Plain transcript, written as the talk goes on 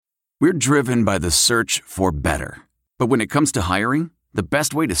We're driven by the search for better. But when it comes to hiring, the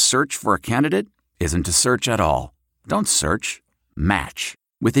best way to search for a candidate isn't to search at all. Don't search. Match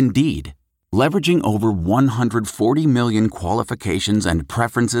with Indeed. Leveraging over 140 million qualifications and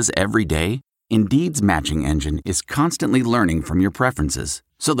preferences every day, Indeed's matching engine is constantly learning from your preferences.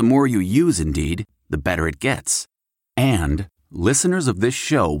 So the more you use Indeed, the better it gets. And listeners of this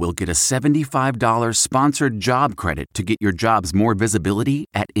show will get a $75 sponsored job credit to get your jobs more visibility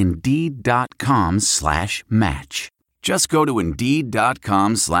at Indeed.com/match. Just go to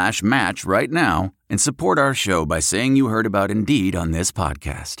Indeed.com/match right now and support our show by saying you heard about Indeed on this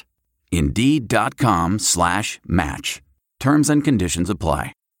podcast. Indeed.com/match. Terms and conditions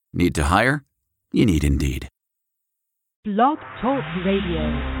apply. Need to hire? You need Indeed. Blog Talk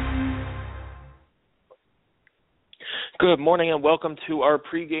Radio. Good morning and welcome to our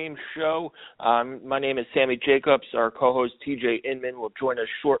pregame show. My name is Sammy Jacobs. Our co-host TJ Inman will join us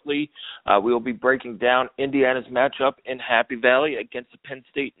shortly. We will be breaking down Indiana's matchup in Happy Valley against the Penn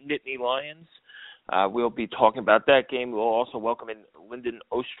State Nittany Lions. We'll be talking about that game. We'll also welcome in Lyndon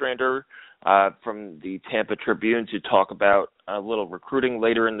Ostrander from the Tampa Tribune to talk about a little recruiting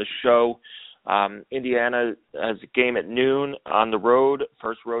later in the show. Indiana has a game at noon on the road,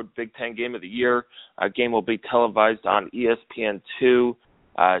 first road Big Ten game of the year. A game will be televised on ESPN2,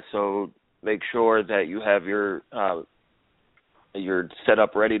 so make sure that you have your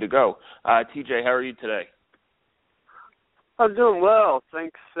setup ready to go. TJ, how are you today? I'm doing well.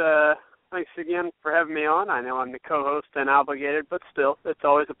 Thanks again for having me on. I know I'm the co-host and obligated, but still, it's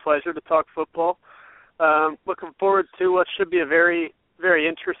always a pleasure to talk football. Looking forward to what should be a very, very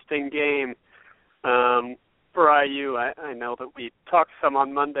interesting game. For IU, I know that we talked some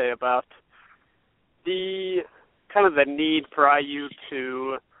on Monday about the need for IU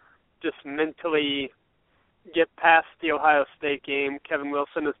to just mentally get past the Ohio State game. Kevin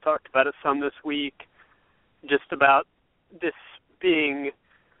Wilson has talked about it some this week, just about this being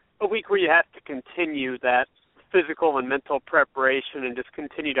a week where you have to continue that physical and mental preparation and just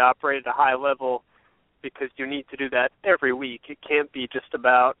continue to operate at a high level because you need to do that every week. It can't be just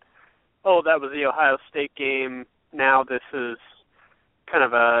about, oh, that was the Ohio State game, now this is kind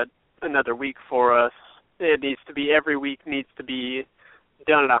of another week for us. It needs to be, every week needs to be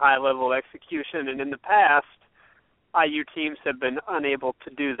done at a high level of execution, and in the past, IU teams have been unable to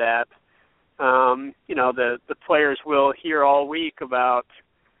do that. The players will hear all week about,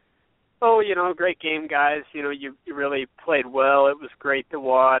 great game, guys, you really played well, it was great to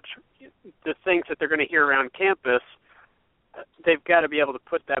watch. The things that they're going to hear around campus, they've got to be able to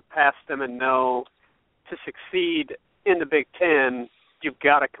put that past them and know to succeed in the Big Ten, you've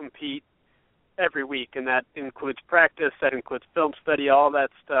got to compete every week, and that includes practice, that includes film study, all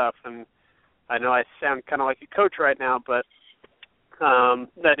that stuff. And I know I sound kind of like a coach right now, but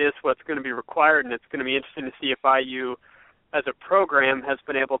that is what's going to be required, and it's going to be interesting to see if IU as a program has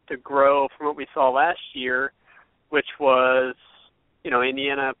been able to grow from what we saw last year, which was,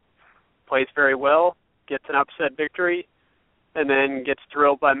 Indiana plays very well, gets an upset victory, and then gets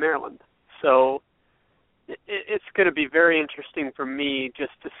drilled by Maryland. So it's going to be very interesting for me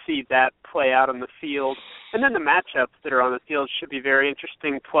just to see that play out on the field. And then the matchups that are on the field should be very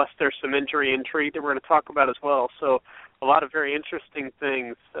interesting, plus there's some injury intrigue that we're going to talk about as well. So a lot of very interesting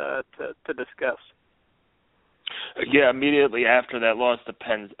things to discuss. Yeah, immediately after that loss to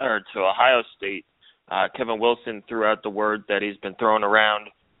Ohio State, Kevin Wilson threw out the word that he's been throwing around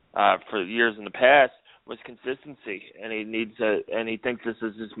for years in the past, was consistency, and he thinks this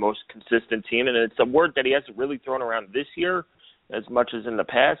is his most consistent team, and it's a word that he hasn't really thrown around this year as much as in the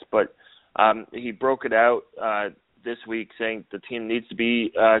past, but he broke it out this week saying the team needs to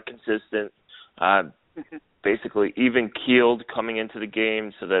be consistent, basically even-keeled coming into the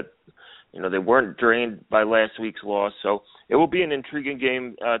game so that they weren't drained by last week's loss. So it will be an intriguing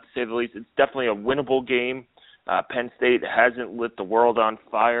game, to say the least. It's definitely a winnable game. Penn State hasn't lit the world on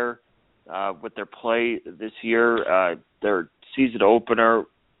fire with their play this year. Their season opener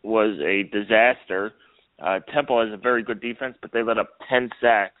was a disaster. Temple has a very good defense, but they let up 10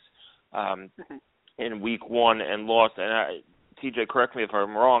 sacks in week one and lost. And TJ, correct me if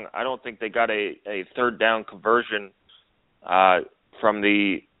I'm wrong, I don't think they got a third down conversion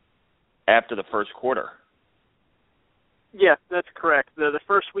after the first quarter. Yeah, that's correct. The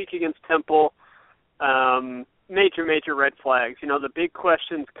first week against Temple, major red flags. The big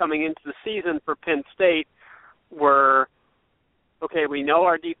questions coming into the season for Penn State were, okay, we know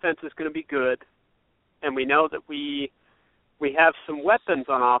our defense is going to be good, and we know that we have some weapons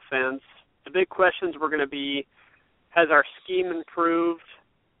on offense. The big questions were going to be, has our scheme improved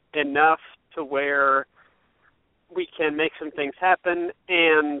enough to where we can make some things happen,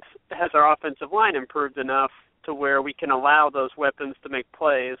 and has our offensive line improved enough to where we can allow those weapons to make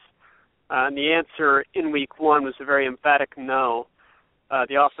plays? And the answer in week one was a very emphatic no.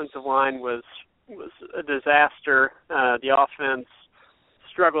 The offensive line was a disaster. The offense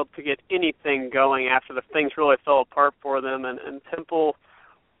struggled to get anything going after the things really fell apart for them, and Temple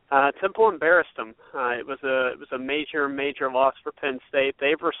embarrassed them. It was a major loss for Penn State.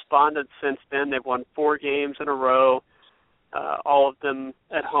 They've responded since then. They've won 4 games in a row, all of them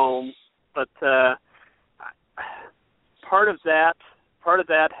at home. But part of that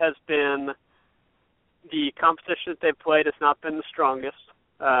has been the competition that they've played has not been the strongest,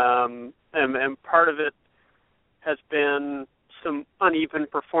 and part of it has been some uneven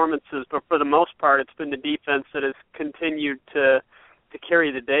performances. But for the most part, it's been the defense that has continued to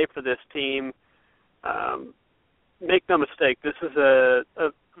carry the day for this team. Make no mistake, this is a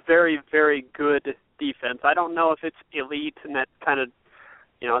very, very good defense. I don't know if it's elite, and that kind of,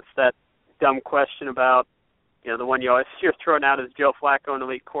 it's that dumb question about, the one you always hear thrown out as Joe Flacco, an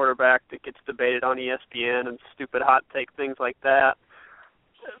elite quarterback, that gets debated on ESPN and stupid hot take things like that.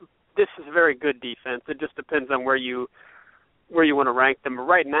 This is a very good defense. It just depends on where you want to rank them. But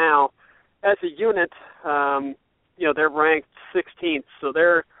right now, as a unit, they're ranked 16th, so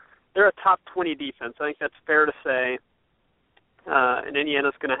they're a top 20 defense. I think that's fair to say. And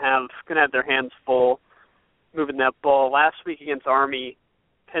Indiana's going to have their hands full moving that ball. Last week against Army,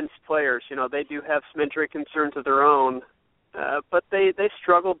 Penn's players, they do have some injury concerns of their own, but they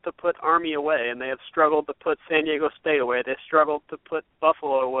struggled to put Army away, and they have struggled to put San Diego State away. They struggled to put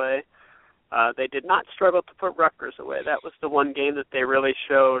Buffalo away. They did not struggle to put Rutgers away. That was the one game that they really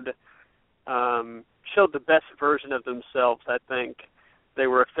showed the best version of themselves, I think. They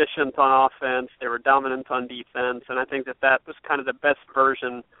were efficient on offense. They were dominant on defense, and I think that was kind of the best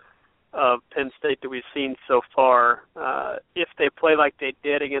version of Penn State that we've seen so far. If they play like they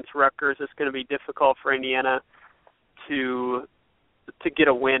did against Rutgers, it's going to be difficult for Indiana to get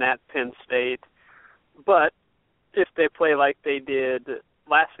a win at Penn State. But if they play like they did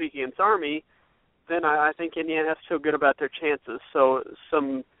last week against Army, then I think Indiana has to feel good about their chances. So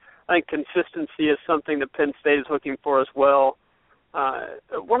I think consistency is something that Penn State is looking for as well.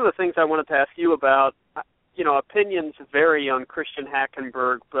 One of the things I wanted to ask you about, opinions vary on Christian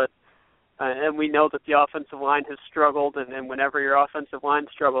Hackenberg, but and we know that the offensive line has struggled, and whenever your offensive line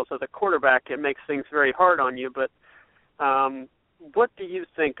struggles as a quarterback, it makes things very hard on you. But what do you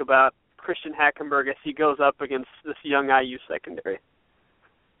think about Christian Hackenberg as he goes up against this young IU secondary?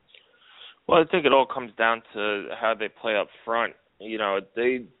 Well, I think it all comes down to how they play up front. He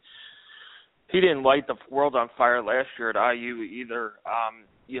didn't light the world on fire last year at IU either,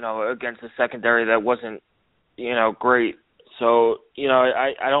 against a secondary that wasn't, great. So,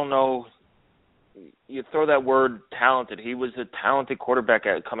 I don't know. You throw that word talented. He was a talented quarterback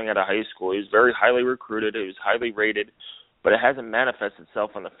coming out of high school. He was very highly recruited. He was highly rated, but it hasn't manifested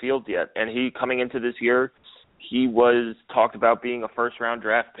itself on the field yet. And he, coming into this year, he was talked about being a first-round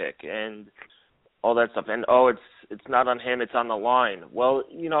draft pick and all that stuff. And, it's not on him, it's on the line. Well,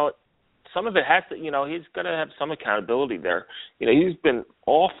 some of it has to, he's going to have some accountability there. He's been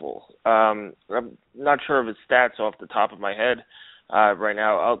awful. I'm not sure of his stats off the top of my head right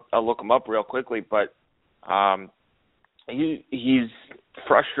now. I'll look him up real quickly, but he's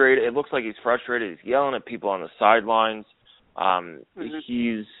frustrated. It looks like he's frustrated. He's yelling at people on the sidelines.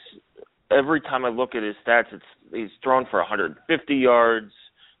 He's every time I look at his stats, he's thrown for 150 yards.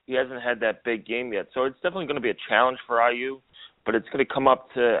 He hasn't had that big game yet, so it's definitely going to be a challenge for IU. But it's going to come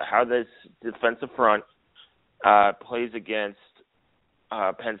up to how this defensive front plays against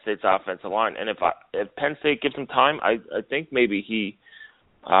Penn State's offensive line. And if Penn State gives him time, I think maybe he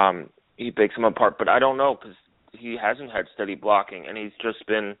breaks him apart. But I don't know, because he hasn't had steady blocking, and he's just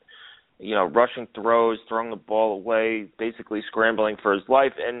been, rushing throws, throwing the ball away, basically scrambling for his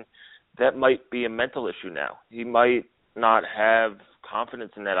life. And that might be a mental issue now. He might not have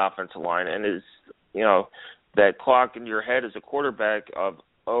confidence in that offensive line, and is, that clock in your head as a quarterback of,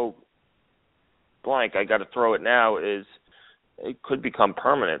 blank, I got to throw it now, it could become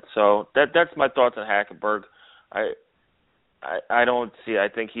permanent. So that's my thoughts on Hackenberg. I don't see. I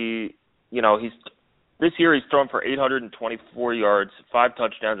think he's this year he's thrown for 824 yards, 5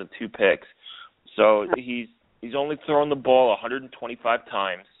 touchdowns, and 2 picks. So he's only thrown the ball 125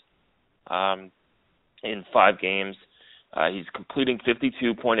 times in 5 games. He's completing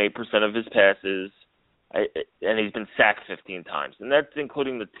 52.8% of his passes. And he's been sacked 15 times, and that's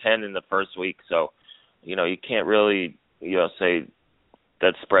including the 10 in the first week. So, you can't really, say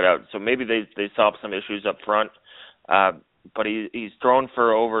that's spread out. So maybe they solved some issues up front. But he's thrown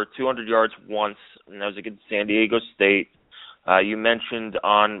for over 200 yards once, and that was against San Diego State. You mentioned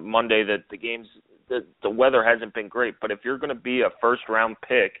on Monday that the weather hasn't been great, but if you're going to be a first-round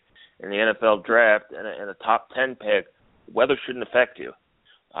pick in the NFL draft and a top 10 pick, weather shouldn't affect you.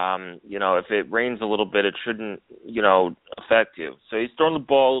 If it rains a little bit, it shouldn't, affect you. So he's thrown the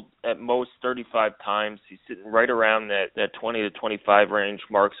ball at most 35 times. He's sitting right around that 20 to 25 range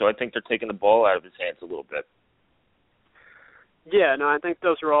mark. So I think they're taking the ball out of his hands a little bit. Yeah, no, I think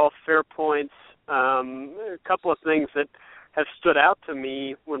those are all fair points. A couple of things that have stood out to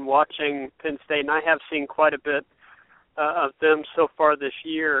me when watching Penn State, and I have seen quite a bit of them so far this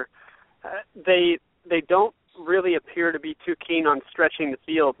year. They don't really appear to be too keen on stretching the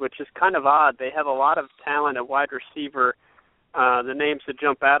field, which is kind of odd. They have a lot of talent at wide receiver. The names that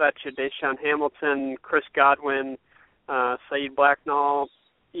jump out at you, Deshaun Hamilton, Chris Godwin, Saeed Blacknall,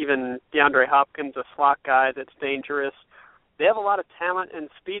 even DeAndre Hopkins, a slot guy that's dangerous. They have a lot of talent and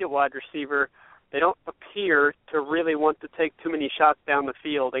speed at wide receiver. They don't appear to really want to take too many shots down the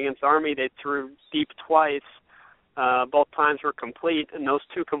field. Against Army, they threw deep twice. Both times were complete, and those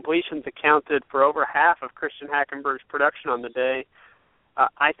two completions accounted for over half of Christian Hackenberg's production on the day.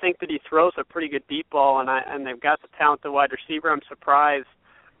 I think that he throws a pretty good deep ball, and they've got the talent at wide receiver. I'm surprised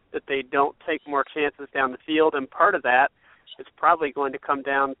that they don't take more chances down the field, and part of that is probably going to come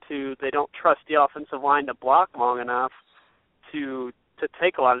down to they don't trust the offensive line to block long enough to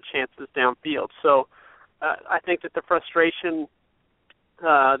take a lot of chances downfield. So I think that the frustration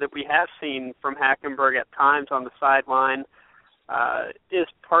that we have seen from Hackenberg at times on the sideline is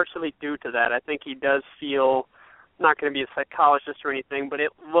partially due to that. I think he does feel, not going to be a psychologist or anything, but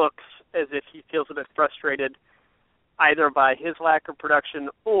it looks as if he feels a bit frustrated either by his lack of production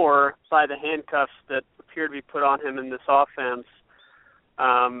or by the handcuffs that appear to be put on him in this offense.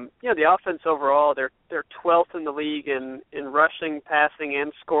 The offense overall, they're 12th in the league in rushing, passing,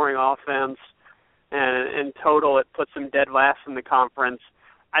 and scoring offense. And in total, it puts them dead last in the conference.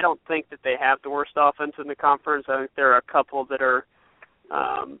 I don't think that they have the worst offense in the conference. I think there are a couple that are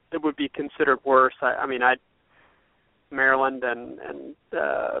that would be considered worse. Maryland and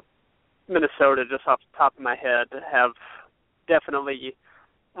Minnesota, just off the top of my head, have definitely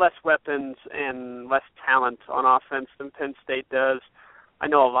less weapons and less talent on offense than Penn State does. I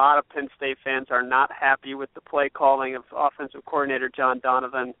know a lot of Penn State fans are not happy with the play calling of offensive coordinator John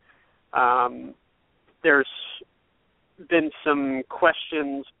Donovan. There's been some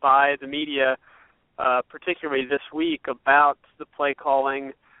questions by the media, particularly this week, about the play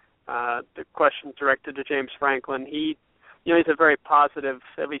calling. The questions directed to James Franklin. He's a very positive,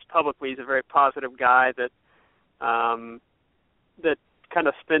 at least publicly, he's a very positive guy that kind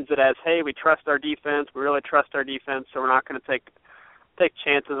of spins it as, hey, we trust our defense, we really trust our defense, so we're not going to take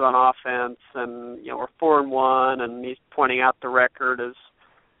chances on offense, and we're 4-1, and he's pointing out the record as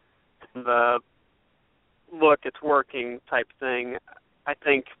the look, it's working type thing. I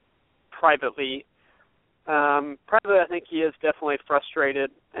think privately, I think he is definitely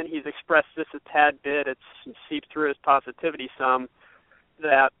frustrated, and he's expressed this a tad bit. It's seeped through his positivity some,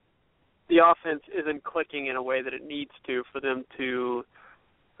 that the offense isn't clicking in a way that it needs to for them to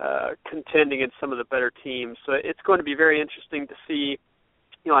contend against some of the better teams. So it's going to be very interesting to see.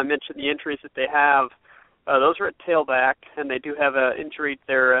 I mentioned the injuries that they have. Those are at tailback, and they do have an injury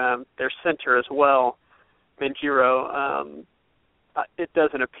to their center as well, Manjiro. It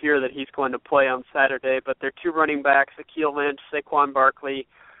doesn't appear that he's going to play on Saturday, but their two running backs, Akeel Lynch, Saquon Barkley.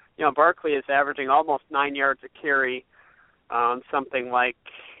 Barkley is averaging almost 9 yards a carry on something like,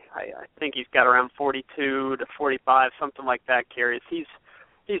 I think he's got around 42 to 45, something like that carries.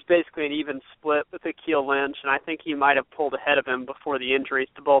 He's basically an even split with Akeel Lynch, and I think he might have pulled ahead of him before the injuries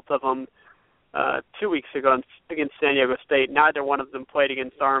to both of them 2 weeks ago against San Diego State. Neither one of them played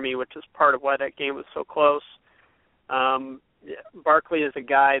against Army, which is part of why that game was so close. Barkley is a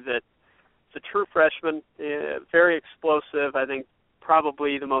guy that's a true freshman, very explosive. I think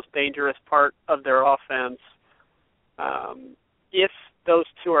probably the most dangerous part of their offense. If those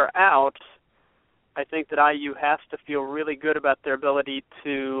two are out, I think that IU has to feel really good about their ability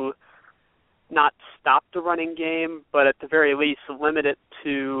to not stop the running game, but at the very least limit it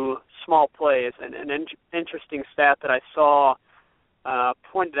to small plays. And an interesting stat that I saw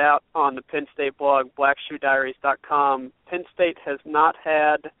pointed out on the Penn State blog, blackshoediaries.com, Penn State has not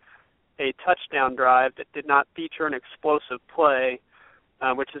had a touchdown drive that did not feature an explosive play,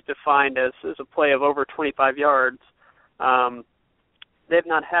 which is defined as a play of over 25 yards. They've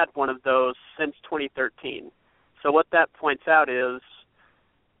not had one of those since 2013. So what that points out is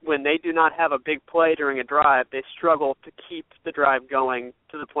when they do not have a big play during a drive, they struggle to keep the drive going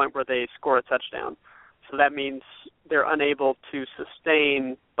to the point where they score a touchdown. So that means they're unable to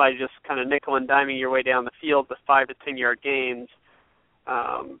sustain by just kind of nickel and diming your way down the field with 5 to 10 yard gains.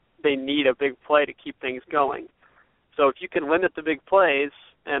 They need a big play to keep things going. So if you can limit the big plays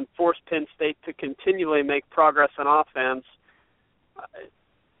and force Penn State to continually make progress on offense,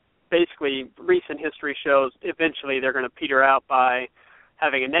 basically recent history shows eventually they're going to peter out by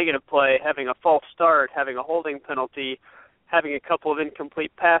having a negative play, having a false start, having a holding penalty, having a couple of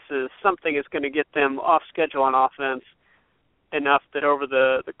incomplete passes. Something is going to get them off schedule on offense enough that over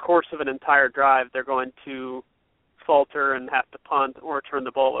the course of an entire drive they're going to falter and have to punt or turn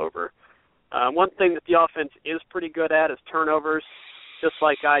the ball over. One thing that the offense is pretty good at is turnovers. Just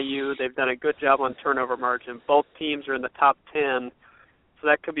like IU, they've done a good job on turnover margin. Both teams are in the top 10, so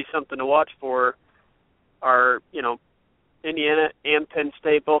that could be something to watch for. Indiana and Penn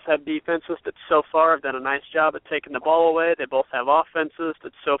State both have defenses that so far have done a nice job at taking the ball away. They both have offenses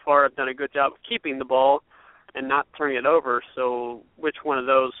that so far have done a good job of keeping the ball and not turning it over. So which one of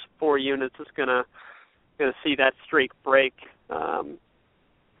those 4 units is going to see that streak break?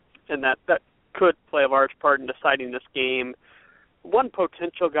 And that could play a large part in deciding this game. One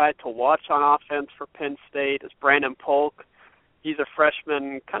potential guy to watch on offense for Penn State is Brandon Polk. He's a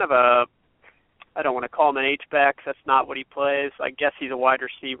freshman, kind of I don't want to call him an H-back. That's not what he plays. I guess he's a wide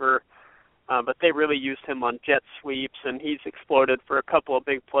receiver. But they really used him on jet sweeps, and he's exploded for a couple of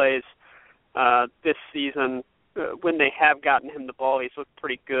big plays this season. When they have gotten him the ball, he's looked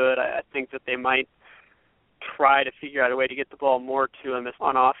pretty good. I think that they might try to figure out a way to get the ball more to him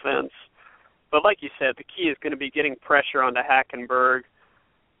on offense. But like you said, the key is going to be getting pressure onto Hackenberg.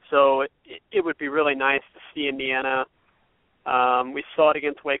 So it would be really nice to see Indiana. We saw it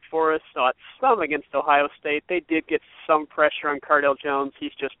against Wake Forest, saw it some against Ohio State. They did get some pressure on Cardale Jones.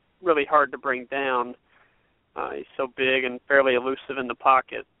 He's just really hard to bring down. He's so big and fairly elusive in the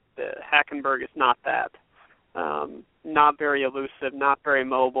pocket. Hackenberg is not that. Not very elusive, not very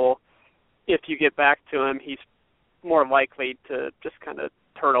mobile. If you get back to him, he's more likely to just kind of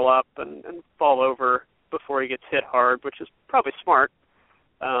turtle up and fall over before he gets hit hard, which is probably smart.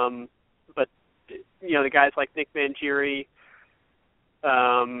 But, the guys like Nick Mangieri,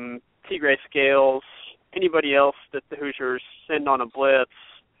 Tigray Scales, anybody else that the Hoosiers send on a blitz,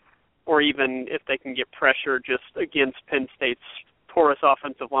 or even if they can get pressure just against Penn State's porous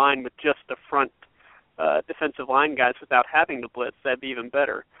offensive line with just the front defensive line guys without having to blitz, that'd be even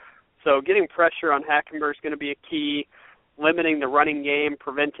better. So getting pressure on Hackenberg is going to be a key, limiting the running game,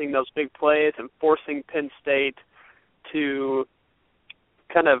 preventing those big plays, and forcing Penn State to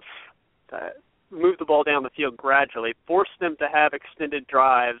kind of move the ball down the field gradually, force them to have extended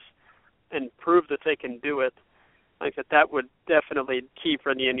drives, and prove that they can do it. I think that would definitely be key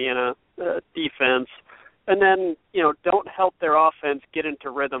for the Indiana defense. And then, don't help their offense get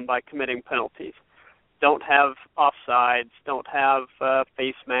into rhythm by committing penalties. Don't have offsides, don't have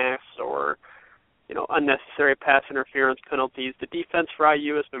face masks or, unnecessary pass interference penalties. The defense for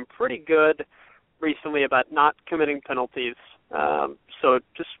IU has been pretty good recently about not committing penalties. So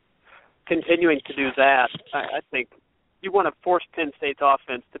just continuing to do that, I think you want to force Penn State's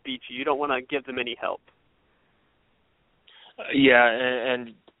offense to beat you. You don't want to give them any help.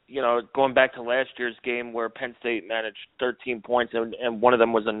 And going back to last year's game where Penn State managed 13 points and one of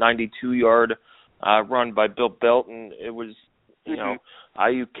them was a 92-yard run by Bill Belton. It was,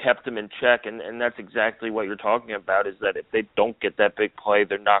 IU kept them in check, and that's exactly what you're talking about, is that if they don't get that big play,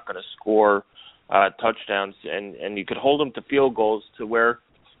 they're not going to score touchdowns, and you could hold them to field goals to where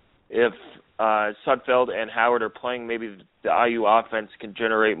if Sudfeld and Howard are playing, maybe the IU offense can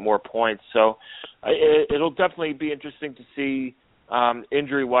generate more points. So it'll definitely be interesting to see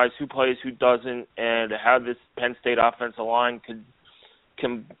injury-wise who plays, who doesn't, and how this Penn State offensive line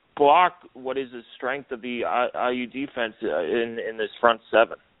can block what is the strength of the IU defense in this front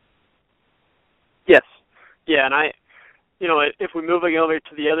seven. Yes. Yeah, and if we're moving over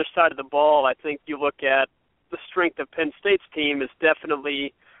to the other side of the ball, I think you look at the strength of Penn State's team is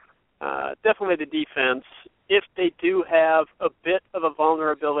definitely the defense. If they do have a bit of a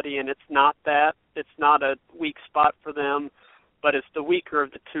vulnerability, and it's not a weak spot for them, but it's the weaker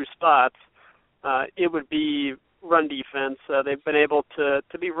of the two spots, it would be run defense. They've been able to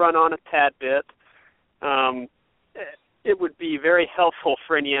be run on a tad bit. It would be very helpful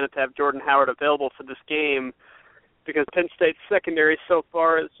for Indiana to have Jordan Howard available for this game, because Penn State's secondary so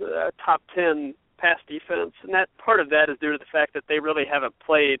far is top 10 pass defense, and that part of that is due to the fact that they really haven't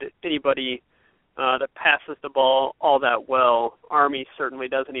played anybody that passes the ball all that well. Army certainly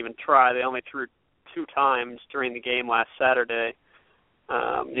doesn't even try. They only threw 2 times during the game last Saturday.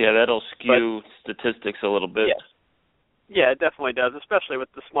 That'll skew statistics a little bit. Yeah, it definitely does, especially with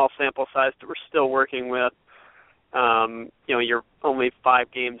the small sample size that we're still working with. You're only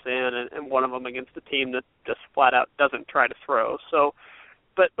 5 games in, and one of them against a team that just flat out doesn't try to throw. So,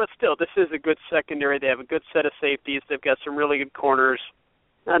 but still, this is a good secondary. They have a good set of safeties. They've got some really good corners,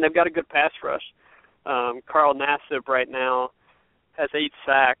 and they've got a good pass rush. Carl Nassib right now has 8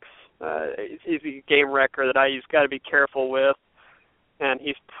 sacks. He's a game record that IU's got to be careful with, and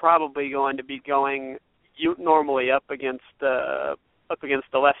he's probably going to be going normally up against the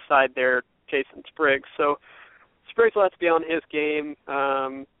left side there, Jason Spriggs. So Spriggs will have to be on his game.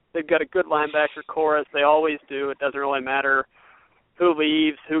 They've got a good linebacker core, as they always do. It doesn't really matter who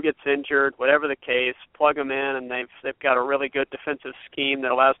leaves, who gets injured, whatever the case. Plug them in, and they've got a really good defensive scheme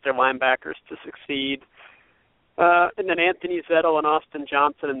that allows their linebackers to succeed. And then Anthony Zettel and Austin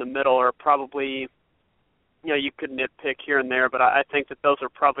Johnson in the middle are probably, you could nitpick here and there, but I think that those are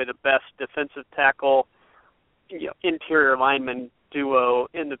probably the best defensive tackle, interior lineman duo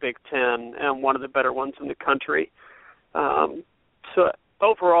in the Big Ten, and one of the better ones in the country. So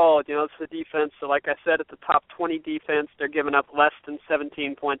overall, it's the defense. So like I said, it's a top 20 defense. They're giving up less than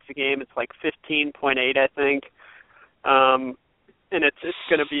 17 points a game. It's like 15.8, I think. And it's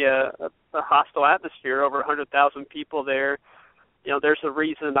going to be a hostile atmosphere, over 100,000 people there. There's a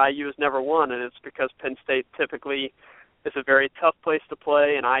reason IU has never won, and it's because Penn State typically is a very tough place to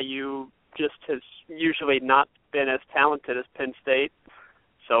play, and IU just has usually not been as talented as Penn State.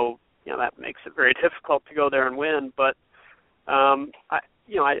 So, that makes it very difficult to go there and win. But,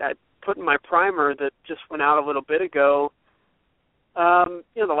 I put in my primer that just went out a little bit ago. The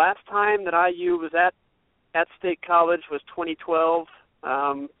last time that IU was at State College was 2012.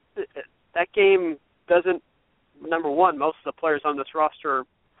 That game doesn't, number one, most of the players on this roster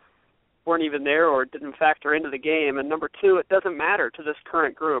weren't even there or didn't factor into the game. And number two, it doesn't matter to this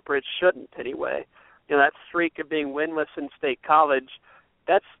current group, or it shouldn't anyway. That streak of being winless in State College,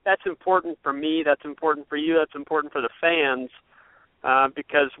 that's important for me, that's important for you, that's important for the fans,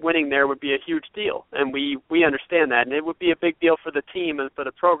 because winning there would be a huge deal. And we understand that. And it would be a big deal for the team and for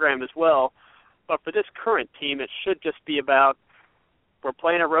the program as well. But for this current team, it should just be about, we're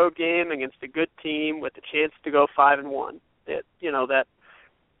playing a road game against a good team with a chance to go 5-1. That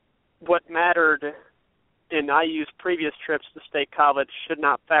what mattered in IU's previous trips to State College should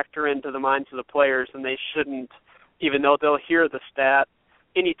not factor into the minds of the players, and they shouldn't, even though they'll hear the stat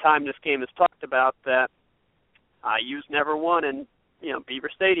anytime this game is talked about, that IU's never won in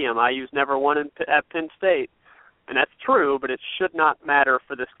Beaver Stadium. IU's never won at Penn State. And that's true, but it should not matter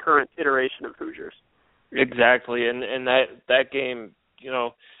for this current iteration of Hoosiers. Exactly, and that game,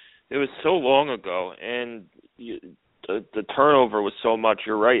 it was so long ago, and the turnover was so much.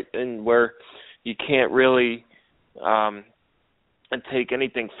 You're right, and where you can't really take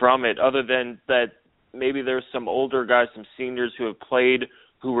anything from it, other than that maybe there's some older guys, some seniors who have played,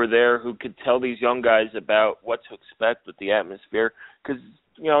 who were there, who could tell these young guys about what to expect with the atmosphere, because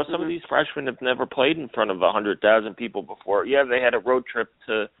some of these freshmen have never played in front of 100,000 people before. Yeah, they had a road trip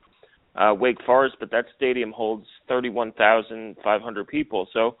to Wake Forest, but that stadium holds 31,500 people.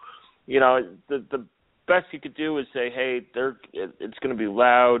 So, the best you could do is say, hey, it's going to be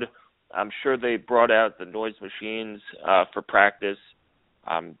loud. I'm sure they brought out the noise machines for practice.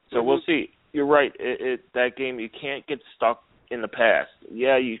 So we'll see. You're right. That game, you can't get stuck in the past.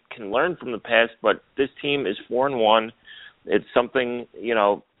 Yeah, you can learn from the past, but this team is 4-1. It's something,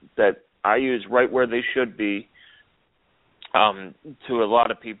 that IU is right where they should be to a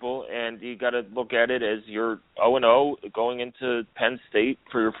lot of people, and you got to look at it as you're 0-0 going into Penn State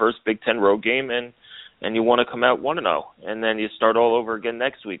for your first Big Ten road game, and you want to come out 1-0, and then you start all over again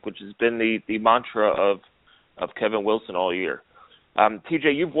next week, which has been the mantra of Kevin Wilson all year.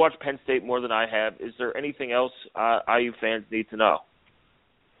 TJ, you've watched Penn State more than I have. Is there anything else IU fans need to know?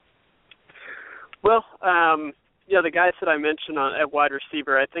 Well, the guys that I mentioned at wide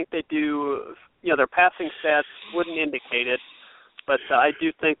receiver, I think they do, their passing stats wouldn't indicate it, but I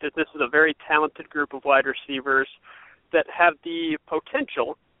do think that this is a very talented group of wide receivers that have the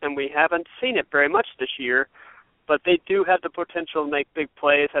potential, and we haven't seen it very much this year, but they do have the potential to make big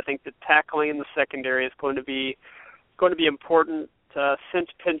plays. I think the tackling in the secondary is going to be important. Since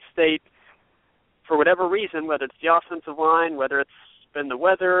Penn State, for whatever reason, whether it's the offensive line, whether it's been the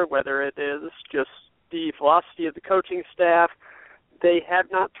weather, whether it is just the philosophy of the coaching staff, they have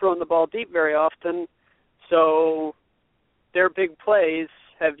not thrown the ball deep very often. So their big plays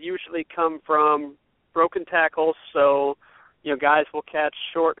have usually come from broken tackles. So, guys will catch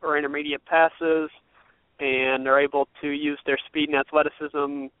short or intermediate passes, and they're able to use their speed and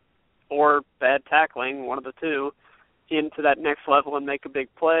athleticism or bad tackling, one of the two, into that next level and make a big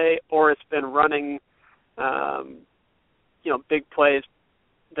play. Or it's been running big plays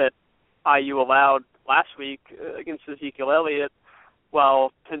that IU allowed last week against Ezekiel Elliott.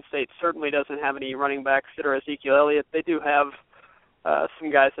 While Penn State certainly doesn't have any running backs that are Ezekiel Elliott, they do have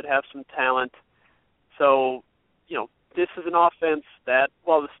some guys that have some talent. So, this is an offense that,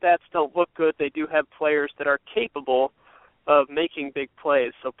 while the stats don't look good, they do have players that are capable of making big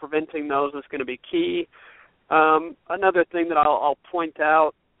plays. So preventing those is going to be key. Another thing that I'll point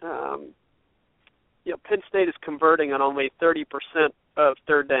out, Penn State is converting on only 30% of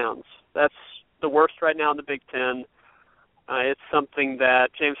third downs. That's the worst right now in the Big Ten. It's something that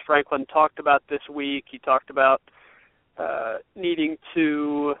James Franklin talked about this week. He talked about needing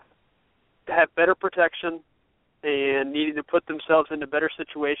to have better protection and needing to put themselves into better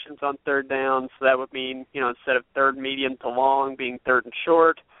situations on third down. So that would mean, instead of third medium to long, being third and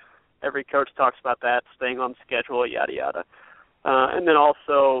short. Every coach talks about that, staying on schedule, yada, yada. And then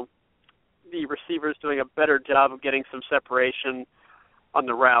also the receivers doing a better job of getting some separation on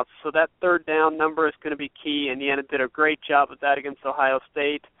the routes. So that third down number is going to be key. Indiana did a great job of that against Ohio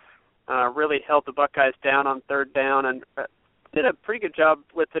State, really held the Buckeyes down on third down, and did a pretty good job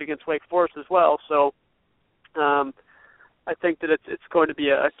with it against Wake Forest as well. So I think that it's going to be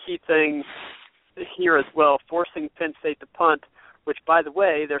a key thing here as well, forcing Penn State to punt, which, by the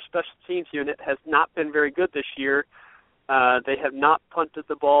way, their special teams unit has not been very good this year. They have not punted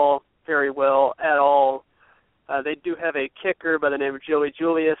the ball very well at all. They do have a kicker by the name of Joey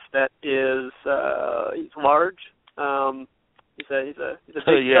Julius that is he's large. He's a big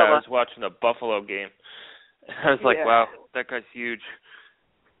fella. I was watching a Buffalo game. I was like, wow, that guy's huge.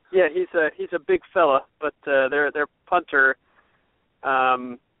 Yeah, he's a big fella, but their punter,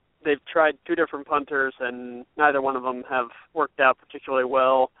 they've tried two different punters, and neither one of them have worked out particularly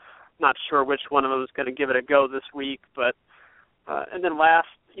well. Not sure which one of them is going to give it a go this week, but and then last,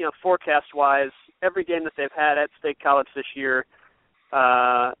 forecast-wise, every game that they've had at State College this year,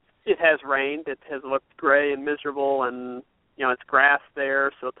 it has rained. It has looked gray and miserable, and it's grass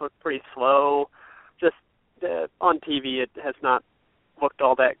there, so it looked pretty slow. Just on TV, it has not looked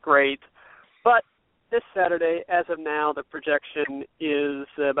all that great. But this Saturday, as of now, the projection is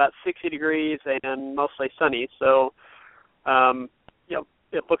about 60 degrees and mostly sunny. So,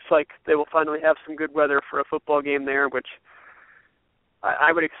 it looks like they will finally have some good weather for a football game there, which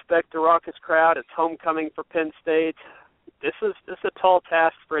I would expect a raucous crowd. It's homecoming for Penn State. This is a tall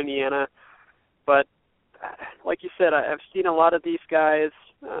task for Indiana, but like you said, I've seen a lot of these guys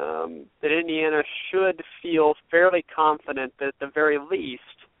that Indiana should feel fairly confident that at the very least,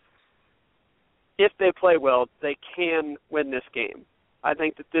 if they play well, they can win this game. I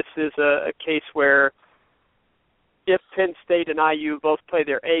think that this is a case where if Penn State and IU both play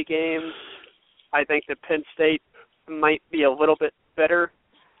their A games, I think that Penn State might be a little bit better.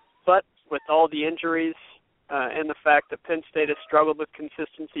 But with all the injuries and the fact that Penn State has struggled with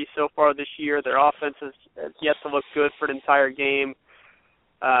consistency so far this year, their offense has yet to look good for an entire game.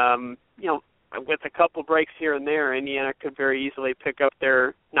 With a couple breaks here and there, Indiana could very easily pick up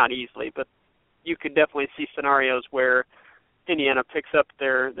not easily, but you could definitely see scenarios where Indiana picks up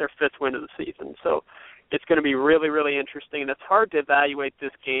their fifth win of the season. So it's going to be really, really interesting. And it's hard to evaluate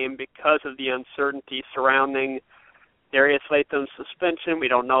this game because of the uncertainty surrounding Darius Latham's suspension. We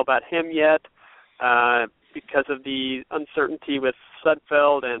don't know about him yet because of the uncertainty with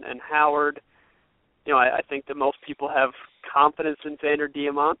Sudfeld and Howard. I think that most people have confidence in Xander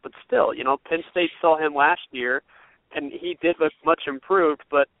Diamont, but still, Penn State saw him last year, and he did look much improved,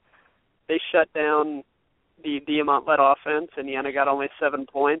 but they shut down the Diamont-led offense, and Indiana got only 7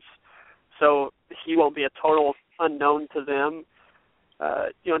 points. So he won't be a total unknown to them.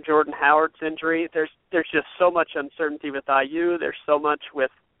 Jordan Howard's injury, there's just so much uncertainty with IU. There's so much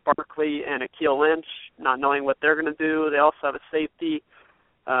with Barkley and Akeel Lynch not knowing what they're going to do. They also have a safety,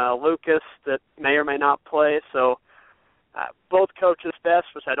 Lucas, that may or may not play. So both coaches' best,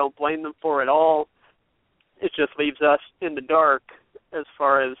 which I don't blame them for at all. It just leaves us in the dark as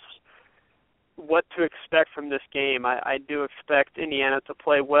far as what to expect from this game. I do expect Indiana to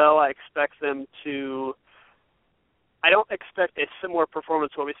play well. I don't expect a similar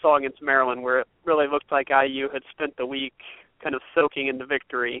performance to what we saw against Maryland, where it really looked like IU had spent the week kind of soaking in the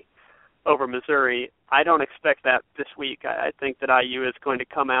victory over Missouri. I don't expect that this week. I think that IU is going to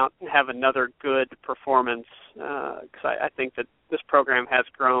come out and have another good performance because I think that this program has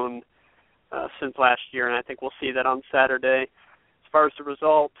grown since last year, and I think we'll see that on Saturday. As far as the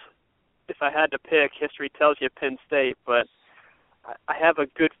result, if I had to pick, history tells you Penn State, but I have a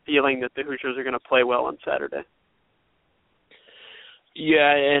good feeling that the Hoosiers are going to play well on Saturday.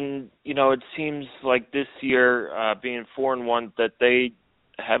 Yeah, and, it seems like this year, being 4-1, that they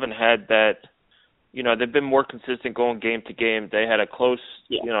haven't had that they've been more consistent going game to game. They had a close,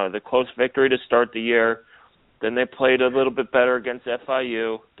 the close victory to start the year. Then they played a little bit better against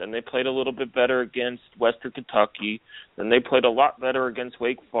FIU. Then they played a little bit better against Western Kentucky. Then they played a lot better against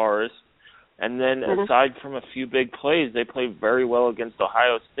Wake Forest. And then aside from a few big plays, they played very well against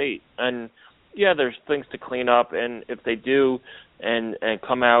Ohio State. And, yeah, there's things to clean up. And if they do and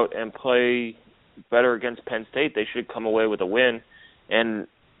come out and play better against Penn State, they should come away with a win. And,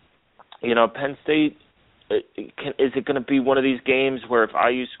 Penn State, is it going to be one of these games where if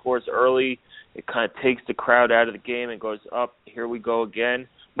IU scores early, it kind of takes the crowd out of the game and goes, up, here we go again?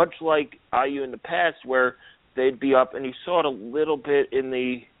 Much like IU in the past where they'd be up, and you saw it a little bit in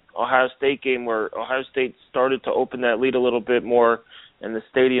the Ohio State game where Ohio State started to open that lead a little bit more and the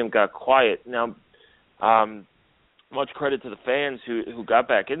stadium got quiet. Now, much credit to the fans who got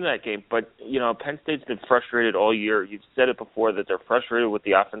back into that game, but, Penn State's been frustrated all year. You've said it before that they're frustrated with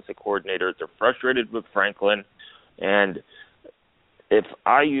the offensive coordinator. They're frustrated with Franklin. And if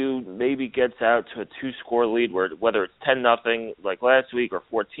IU maybe gets out to a 2-score lead, whether it's 10-0 like last week or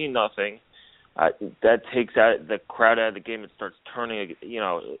 14-0, that takes out the crowd out of the game. It starts turning,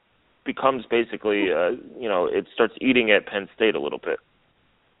 it becomes basically, it starts eating at Penn State a little bit.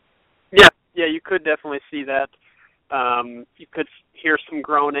 Yeah, you could definitely see that. You could hear some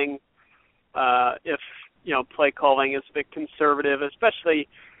groaning if, play calling is a bit conservative, especially,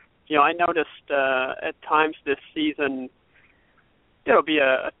 I noticed at times this season it'll be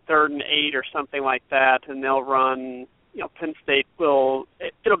a 3rd and 8 or something like that, and they'll run, Penn State it'll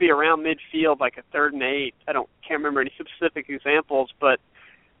be around midfield like a 3rd and 8. Can't remember any specific examples, but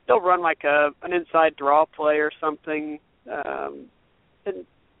they'll run like an inside draw play or something, and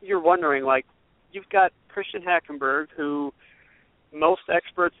you're wondering, like, you've got Christian Hackenberg, who most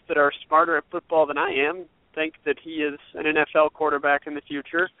experts that are smarter at football than I am think that he is an NFL quarterback in the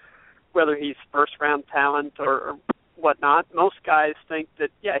future, whether he's first-round talent or whatnot. Most guys think that,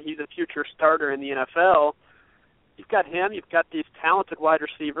 he's a future starter in the NFL. You've got him. You've got these talented wide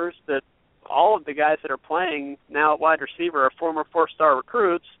receivers that all of the guys that are playing now at wide receiver are former 4-star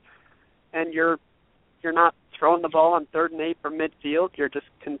recruits, and you're not throwing the ball on 3rd and 8 from midfield. You're just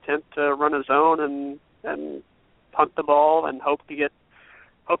content to run a zone and punt the ball and hope to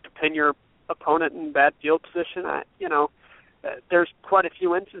pin your opponent in bad field position. There's quite a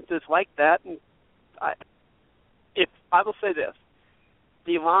few instances like that, and I will say this: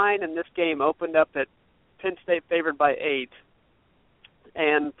 the line in this game opened up at Penn State favored by 8,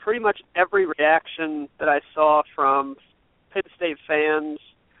 and pretty much every reaction that I saw from Penn State fans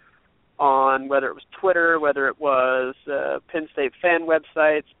on whether it was Twitter, whether it was Penn State fan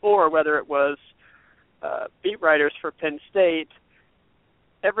websites, or whether it was beat writers for Penn State,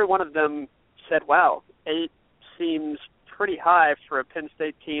 every one of them said, wow, 8 seems pretty high for a Penn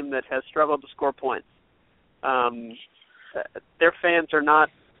State team that has struggled to score points. Their fans are not,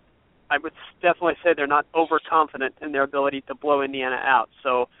 I would definitely say they're not overconfident in their ability to blow Indiana out.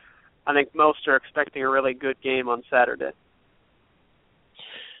 So I think most are expecting a really good game on Saturday.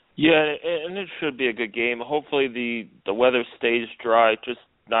 Yeah, and it should be a good game. Hopefully the weather stays dry, just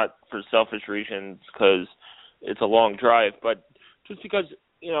not for selfish reasons because it's a long drive, but just because,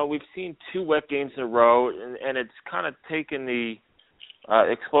 we've seen 2 wet games in a row, and it's kind of taken the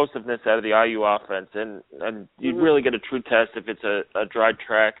explosiveness out of the IU offense, and you really get a true test if it's a dry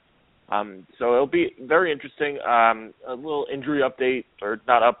track. So it'll be very interesting. A little injury update, or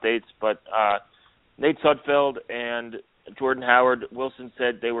not updates, but Nate Sudfeld and Jordan Howard, Wilson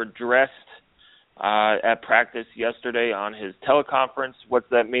said they were dressed at practice yesterday on his teleconference. What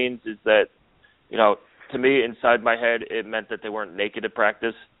that means is that, to me, inside my head, it meant that they weren't naked at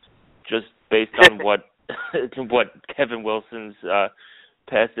practice, just based on what Kevin Wilson's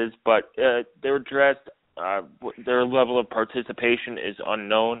past is. But they were dressed. Their level of participation is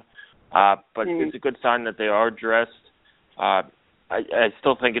unknown, but it's a good sign that they are dressed. I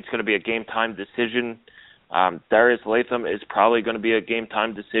still think it's going to be a game-time decision. Darius Latham is probably going to be a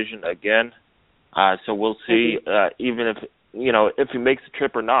game-time decision again. So we'll see, even if he makes the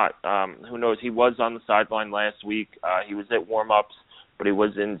trip or not. Who knows? He was on the sideline last week. He was at warm-ups, but he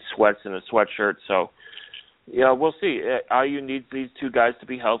was in sweats and a sweatshirt. So, we'll see. IU needs these 2 guys to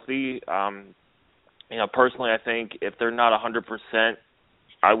be healthy. Personally, I think if they're not 100%,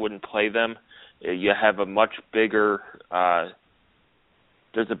 I wouldn't play them. You have a much bigger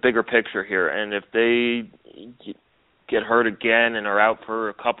there's a bigger picture here, and if they get hurt again and are out for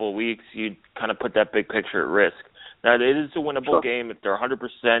a couple of weeks, you kind of put that big picture at risk. Now, it is a winnable game. If they're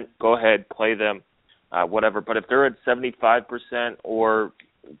 100%, go ahead, play them, whatever. But if they're at 75% or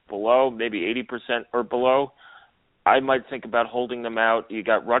below, maybe 80% or below, I might think about holding them out. You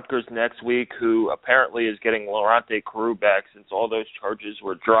got Rutgers next week, who apparently is getting Laurent Carew back since all those charges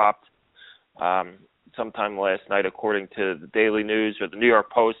were dropped sometime last night, according to the Daily News or the New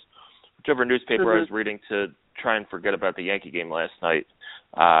York Post, whichever newspaper I was reading, to try and forget about the Yankee game last night,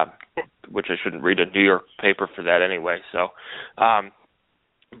 which I shouldn't read a New York paper for that anyway. So,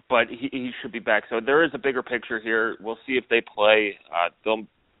 but he should be back. So there is a bigger picture here. We'll see if they play. They'll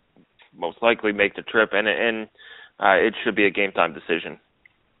most likely make the trip, and it should be a game-time decision.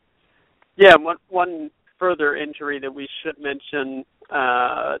 Yeah, one further injury that we should mention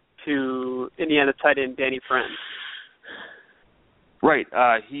to Indiana tight end Danny Friend. Right.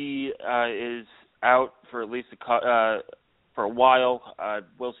 He is out for at least for a while.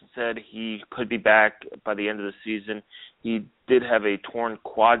 Wilson said he could be back by the end of the season. He did have a torn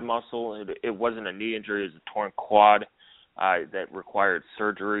quad muscle. It wasn't a knee injury. It was a torn quad that required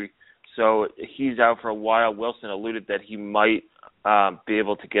surgery. So he's out for a while. Wilson alluded that he might be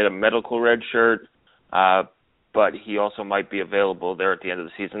able to get a medical red shirt, but he also might be available there at the end of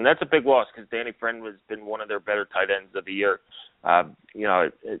the season. That's a big loss because Danny Friend has been one of their better tight ends of the year.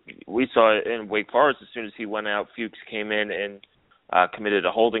 We saw it in Wake Forest as soon as he went out. Fuchs came in and committed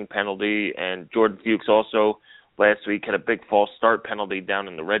a holding penalty, and Jordan Fuchs also last week had a big false start penalty down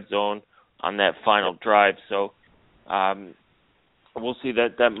in the red zone on that final drive. So we'll see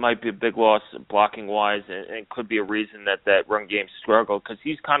that might be a big loss blocking-wise, and could be a reason that run game struggled, because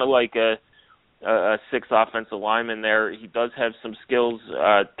he's kind of like a sixth offensive lineman there. He does have some skills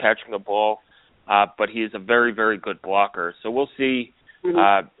catching the ball, but he is a very, very good blocker. So we'll see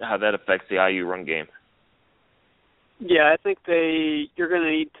how that affects the IU run game. Yeah, I think you're going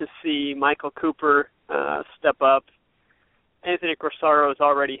to need to see Michael Cooper step up. Anthony Corsaro is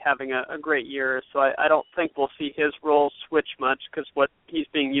already having a great year, so I don't think we'll see his role switch much, because what he's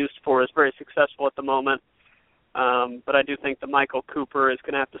being used for is very successful at the moment. But I do think that Michael Cooper is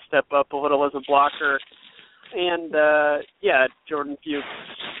going to have to step up a little as a blocker. And, Jordan Fuchs,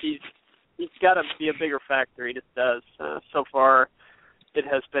 he's got to be a bigger factor. He just does. So far, it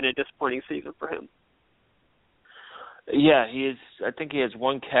has been a disappointing season for him. Yeah, he is. I think he has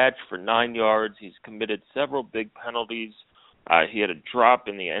one catch for 9 yards. He's committed several big penalties. He had a drop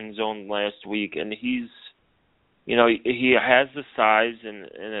in the end zone last week, and he has the size, and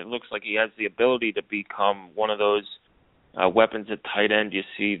it looks like he has the ability to become one of those weapons at tight end you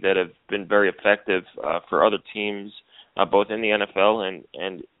see that have been very effective for other teams, both in the NFL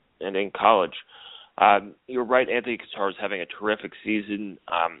and in college. You're right, Anthony Corsaro is having a terrific season.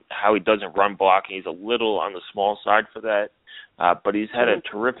 How he doesn't run blocking, he's a little on the small side for that, but he's had a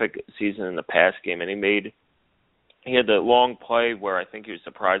terrific season in the pass game, and he had the long play where I think he was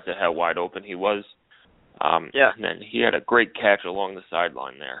surprised at how wide open he was. And then he had a great catch along the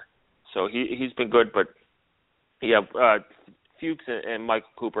sideline there. So he's been good, but Fuchs and Michael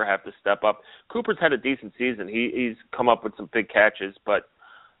Cooper have to step up. Cooper's had a decent season. He's come up with some big catches, but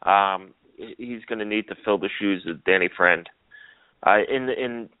he's going to need to fill the shoes of Danny Friend.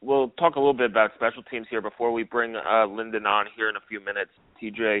 We'll talk a little bit about special teams here before we bring Lyndon on here in a few minutes.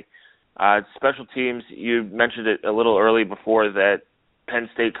 TJ, special teams, you mentioned it a little early before that Penn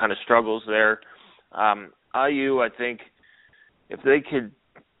State kind of struggles there. IU, I think, if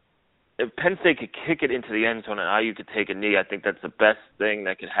Penn State could kick it into the end zone and IU could take a knee, I think that's the best thing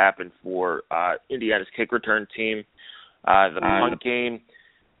that could happen for Indiana's kick return team. The punt game,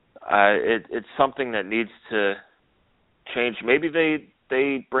 it's something that needs to change. Maybe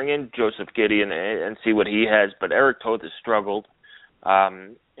they bring in Joseph Gideon and see what he has, but Eric Toth has struggled.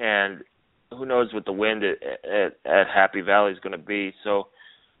 And who knows what the wind at Happy Valley is going to be. So,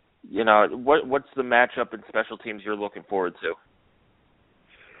 what's the matchup in special teams you're looking forward to?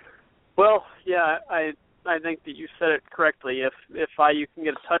 Well, yeah, I think that you said it correctly. If IU can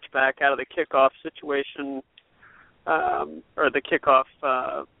get a touchback out of the kickoff situation, or the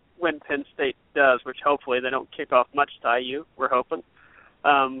kickoff when Penn State does, which hopefully they don't kick off much to IU, we're hoping.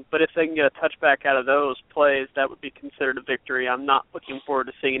 But if they can get a touchback out of those plays, that would be considered a victory. I'm not looking forward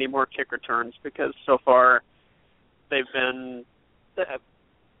to seeing any more kick returns because so far they've been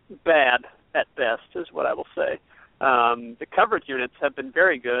bad at best, is what I will say. The coverage units have been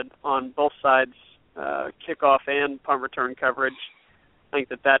very good on both sides, kickoff and punt return coverage. I think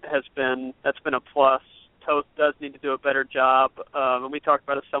that's been a plus. Toth does need to do a better job, and we talked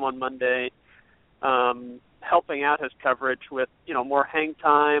about it some on Monday, helping out his coverage with more hang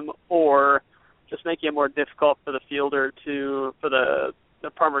time, or just making it more difficult for the fielder for the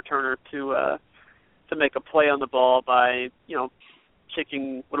punt returner to make a play on the ball by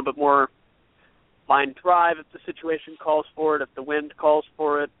kicking a little bit more line drive if the situation calls for it, if the wind calls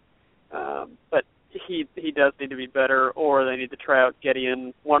for it. But he does need to be better, or they need to try out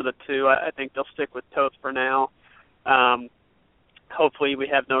Gideon, one of the two. I think they'll stick with Toth for now. Hopefully we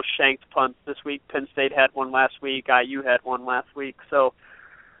have no shanked punts this week. Penn State had one last week. IU had one last week. So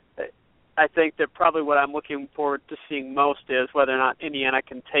I think that probably what I'm looking forward to seeing most is whether or not Indiana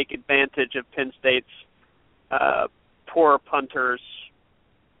can take advantage of Penn State's poor punters.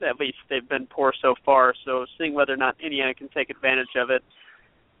 At least they've been poor so far. So seeing whether or not Indiana can take advantage of it.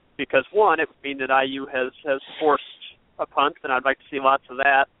 Because, one, it would mean that IU has forced a punt, and I'd like to see lots of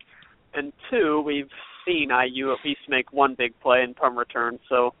that. And, two, we've seen IU at least make one big play in punt return.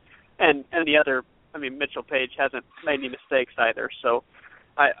 So, and the other, Mitchell Page hasn't made any mistakes either. So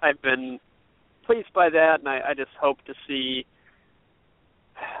I've been pleased by that, and I just hope to see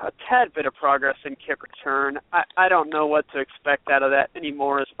a tad bit of progress in kick return. I don't know what to expect out of that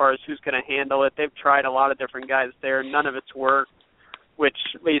anymore as far as who's going to handle it. They've tried a lot of different guys there. None of it's worked, which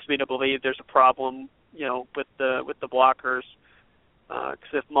leads me to believe there's a problem, with the blockers.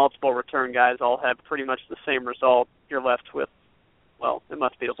 Because if multiple return guys all have pretty much the same result, you're left with, it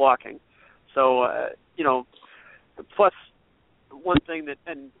must be the blocking. So, plus one thing that,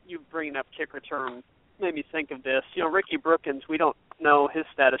 and you bringing up kick return made me think of this. Ricky Brookins, we don't know his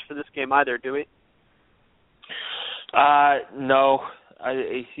status for this game either, do we? No.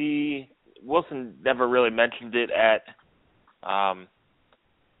 Wilson never really mentioned it at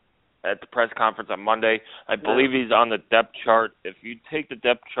the press conference on Monday. I believe he's on the depth chart. If you take the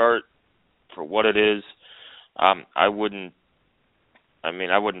depth chart for what it is, I wouldn't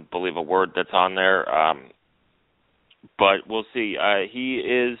believe a word that's on there. But we'll see.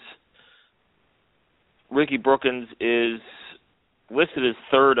 Ricky Brookins is listed as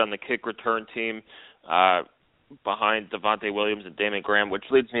third on the kick return team behind Devontae Williams and Damon Graham, which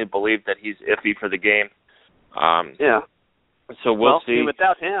leads me to believe that he's iffy for the game. Yeah. So we'll see.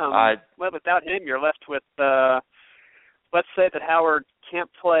 Without him, you're left with, let's say that Howard can't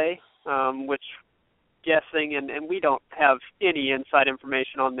play, which guessing, and we don't have any inside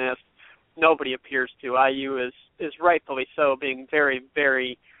information on this. Nobody appears to. IU is rightfully so being very,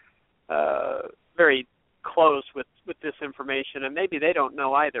 very, very close with this information, and maybe they don't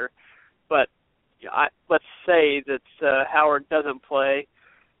know either. But let's say that Howard doesn't play,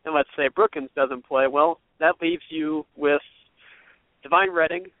 and let's say Brookins doesn't play. Well, that leaves you with Divine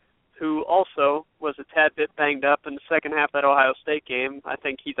Redding, who also was a tad bit banged up in the second half of that Ohio State game. I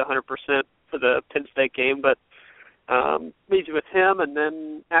think he's 100% for the Penn State game, but leaves you with him. And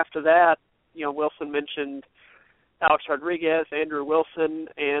then after that, Wilson mentioned Alex Rodriguez, Andrew Wilson,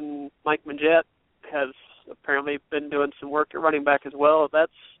 and Mike Majette has apparently been doing some work at running back as well.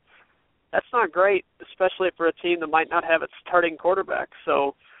 That's not great, especially for a team that might not have its starting quarterback.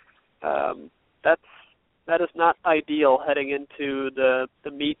 So that is not ideal heading into the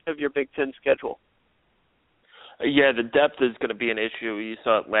meat of your Big Ten schedule. Yeah, the depth is going to be an issue. You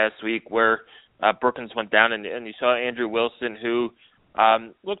saw it last week where Brookins went down, and you saw Andrew Wilson, who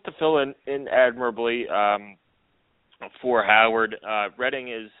looked to fill in admirably for Howard.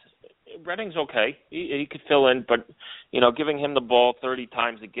 Redding's okay. He could fill in, but giving him the ball 30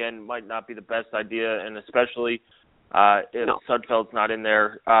 times again might not be the best idea, and especially if Sudfeld's not in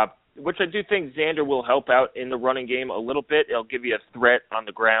there. Which I do think Xander will help out in the running game a little bit. It'll give you a threat on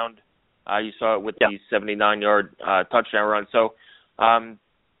the ground. You saw it with the 79-yard touchdown run. So,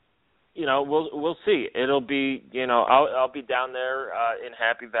 we'll see. It'll be, I'll be down there in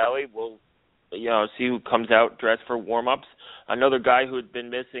Happy Valley. We'll, see who comes out dressed for warm-ups. Another guy who had been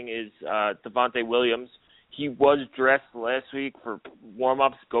missing is Devontae Williams. He was dressed last week for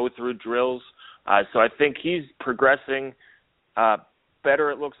warm-ups, go through drills. So I think he's progressing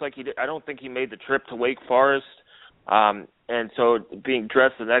better, it looks like. I don't think he made the trip to Wake Forest. And so being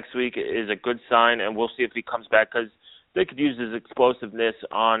dressed the next week is a good sign, and we'll see if he comes back because they could use his explosiveness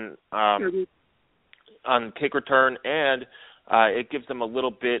on kick return, and it gives them a little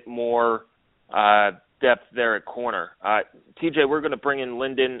bit more depth there at corner. TJ, we're going to bring in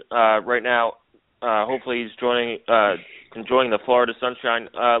Lyndon right now. Hopefully he's enjoying the Florida sunshine.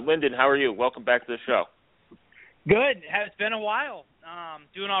 Lyndon, how are you? Welcome back to the show. Good. It's been a while.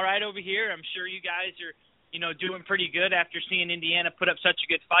 Doing all right over here. I'm sure you guys are, doing pretty good after seeing Indiana put up such a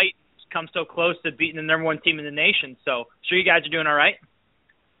good fight, come so close to beating the number one team in the nation. So, sure you guys are doing all right?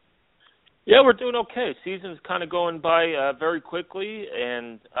 Yeah, we're doing okay. Season's kind of going by very quickly,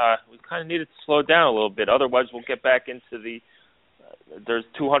 and we kind of needed to slow down a little bit. Otherwise, we'll get back into the there's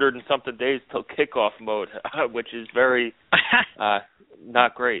 200 and something days till kickoff mode, which is very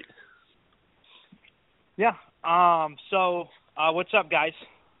not great. Yeah. So what's up, guys?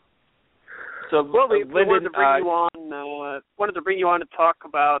 So, we wanted to bring you on. Wanted to bring you on to talk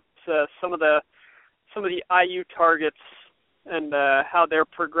about some of the some of the IU targets and how they're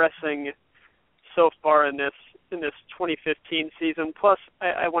progressing so far in this 2015 season. Plus,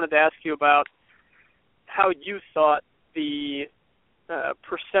 I wanted to ask you about how you thought the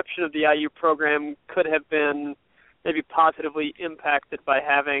perception of the IU program could have been maybe positively impacted by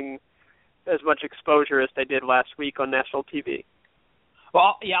having as much exposure as they did last week on national TV.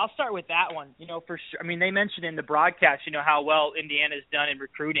 Well, yeah, I'll start with that one. For sure. I mean, they mentioned in the broadcast, how well Indiana's done in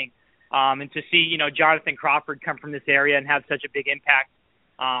recruiting, and to see, Jonathan Crawford come from this area and have such a big impact,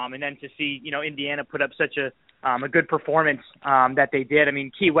 and then to see, Indiana put up such a good performance that they did. I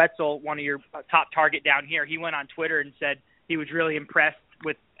mean, Key Wetzel, one of your top target down here, he went on Twitter and said he was really impressed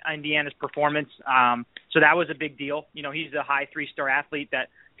with Indiana's performance. So that was a big deal. He's a high 3-star athlete that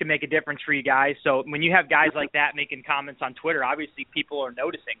can make a difference for you guys. So when you have guys like that making comments on Twitter, obviously people are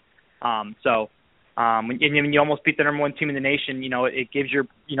noticing. When you almost beat the number one team in the nation, it gives your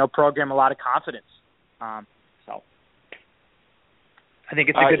program a lot of confidence. So I think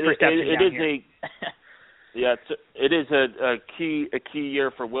it's a good perception down here. Yeah, it is a key year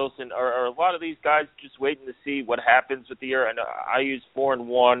for Wilson. Are a lot of these guys just waiting to see what happens with the year? I know IU's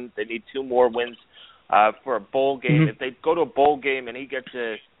 4-1. They need 2 more wins for a bowl game. If they go to a bowl game and he gets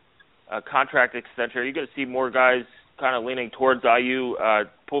a contract extension, are you going to see more guys kind of leaning towards IU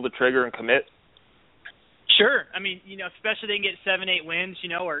pull the trigger and commit? Sure. I mean, especially they can get 7-8 wins,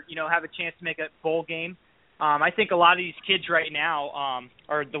 or have a chance to make a bowl game. I think a lot of these kids right now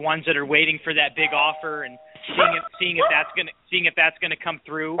are the ones that are waiting for that big offer and seeing if that's gonna come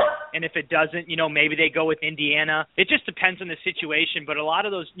through, and if it doesn't, maybe they go with Indiana. It just depends on the situation. But a lot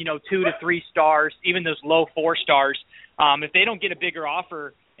of those 2 to 3 stars, even those low 4 stars, if they don't get a bigger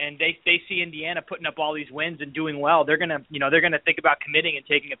offer and they see Indiana putting up all these wins and doing well, they're gonna think about committing and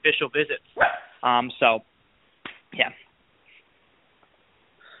taking official visits. Yeah.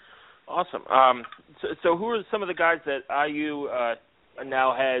 Awesome. So who are some of the guys that IU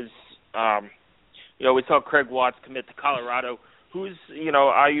now has? We saw Craig Watts commit to Colorado. Who's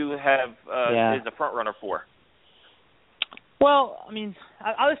IU have is a front runner for? Well, I mean,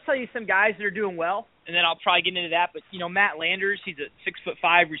 I'll just tell you some guys that are doing well, and then I'll probably get into that. But Matt Landers, he's a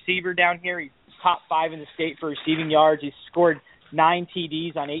 6'5" receiver down here. He's top 5 in the state for receiving yards. He's scored 9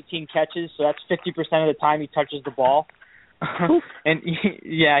 TDs on 18 catches, so that's 50% of the time he touches the ball. And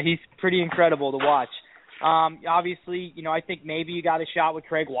he's pretty incredible to watch. Obviously, I think maybe you got a shot with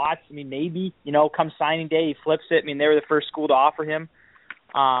Craig Watts. I mean, maybe, come signing day, he flips it. I mean, they were the first school to offer him.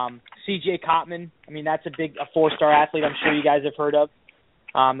 C.J. Kottman, I mean, that's a 4-star athlete I'm sure you guys have heard of,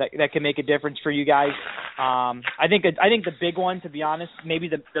 that can make a difference for you guys. I think the big one, to be honest, maybe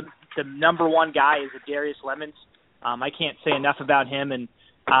the number one guy is Darius Lemons. I can't say enough about him, and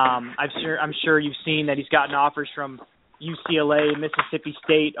I'm sure you've seen that he's gotten offers from UCLA, Mississippi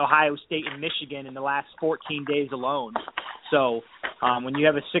State, Ohio State, and Michigan in the last 14 days alone. So when you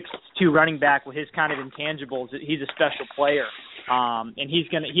have a 6'2" running back with his kind of intangibles, he's a special player, and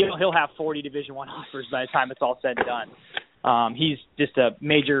he'll have 40 Division I offers by the time it's all said and done. He's just a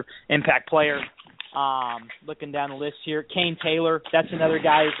major impact player. Looking down the list here, Kane Taylor, that's another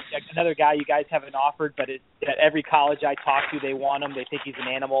guy you guys haven't offered, but at every college I talk to, they want him. They think he's an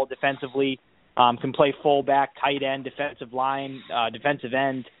animal defensively. Can play fullback, tight end, defensive line, defensive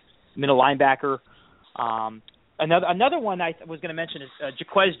end, middle linebacker. Another one I was going to mention is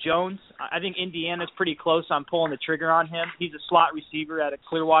Jaquez Jones. I think Indiana's pretty close on pulling the trigger on him. He's a slot receiver out of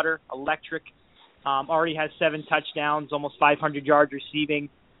Clearwater, electric. Already has 7 touchdowns, almost 500 yards receiving.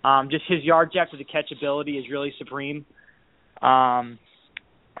 Just his yards after the catch ability is really supreme. Just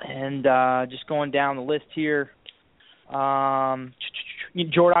going down the list here.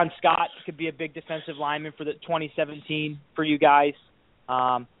 Jordan Scott could be a big defensive lineman for the 2017 for you guys.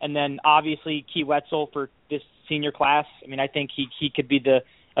 And then obviously Key Wetzel for this senior class. I mean, I think he could be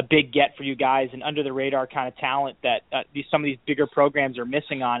a big get for you guys and under the radar kind of talent that some of these bigger programs are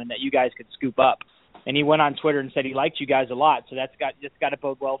missing on and that you guys could scoop up. And he went on Twitter and said he liked you guys a lot. So that's got to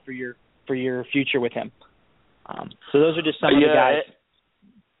bode well for your future with him. So those are just some of the guys.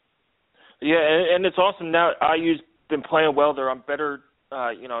 Yeah, and it's awesome now. IU's been playing well. They're on better,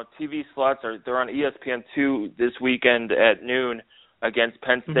 TV slots. They're on ESPN2 this weekend at noon against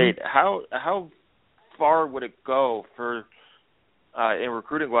Penn State. Mm-hmm. How far would it go for, in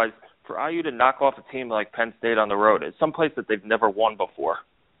recruiting wise, for IU to knock off a team like Penn State on the road? It's someplace that they've never won before.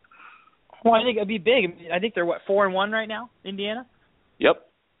 Well, I think it'd be big. I think they're 4-1 right now, Indiana. Yep.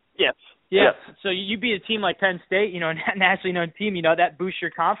 Yes. Yeah. Yes. So you beat a team like Penn State, a nationally known team, that boosts your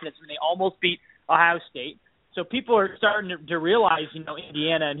confidence. When they almost beat Ohio State, So people are starting to realize,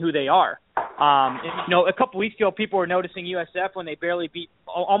 Indiana and who they are. A couple weeks ago, people were noticing USF when they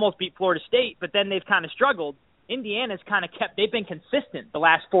almost beat Florida State, but then they've kind of struggled. Indiana's kind of they've been consistent the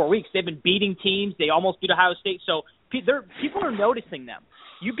last 4 weeks. They've been beating teams. They almost beat Ohio State. So people are noticing them.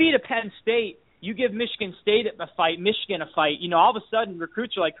 You beat a Penn State, you give Michigan State a fight, Michigan a fight, all of a sudden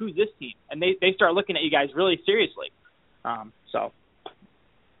recruits are like, who's this team? And they start looking at you guys really seriously. All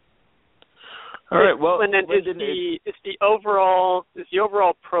right. Well, and then is the overall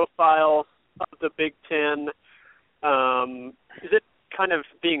profile of the Big Ten, is it kind of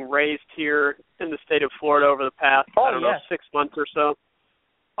being raised here in the state of Florida over the past 6 months or so?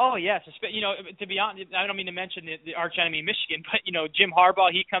 Oh yes, to be honest, I don't mean to mention the arch enemy Michigan, but Jim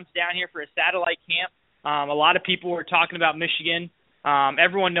Harbaugh, he comes down here for a satellite camp. A lot of people were talking about Michigan.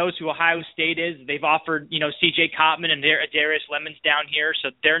 Everyone knows who Ohio State is. They've offered C.J. Cotman and Darius Lemons down here,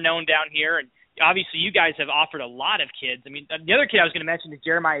 so they're known down here. And obviously, you guys have offered a lot of kids. I mean, the other kid I was going to mention is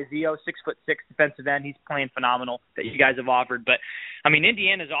Jeremiah Zio, 6'6" defensive end. He's playing phenomenal that you guys have offered. But I mean,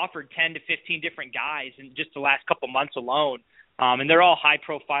 Indiana's offered 10 to 15 different guys in just the last couple months alone. And they're all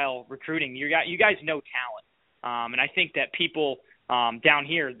high-profile recruiting. You guys know talent. And I think that people down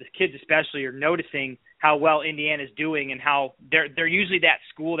here, the kids especially, are noticing how well Indiana's doing and how they're usually that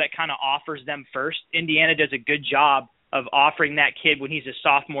school that kind of offers them first. Indiana does a good job of offering that kid when he's a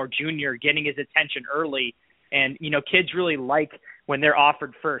sophomore, junior, getting his attention early. And, kids really like when they're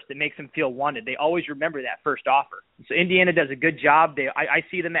offered first. It makes them feel wanted. They always remember that first offer. So Indiana does a good job. I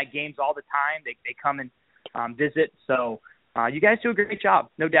see them at games all the time. They come and visit. So you guys do a great job,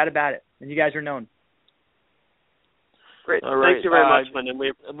 no doubt about it, and you guys are known. Great. All right. Thank you very much, Lyndon.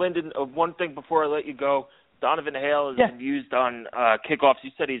 Lyndon, one thing before I let you go, Donovan Hale has been used on kickoffs.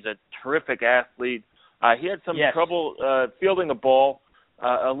 You said he's a terrific athlete. He had some trouble fielding the ball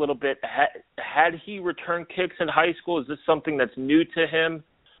a little bit. Had he returned kicks in high school? Is this something that's new to him?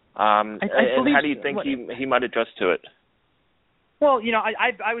 And how do you think he might adjust to it? Well,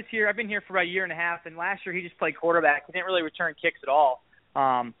 I was here. I've been here for about a year and a half, and last year he just played quarterback. He didn't really return kicks at all. He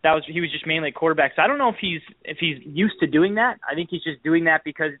was just mainly a quarterback. So I don't know if he's used to doing that. I think he's just doing that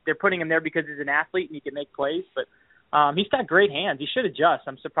because they're putting him there because he's an athlete and he can make plays. But he's got great hands. He should adjust.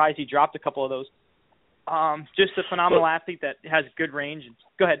 I'm surprised he dropped a couple of those. Just a phenomenal athlete that has good range.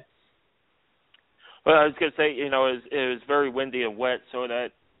 Go ahead. Well, I was going to say, it was very windy and wet, so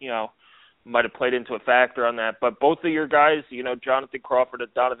that might have played into a factor on that. But both of your guys, Jonathan Crawford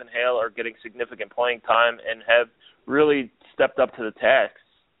and Donovan Hale, are getting significant playing time and have really stepped up to the task.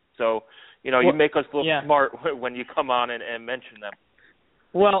 So, you make us look smart when you come on and mention them.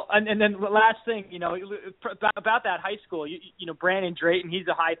 Well, and then the last thing, about that high school, Brandon Drayton, he's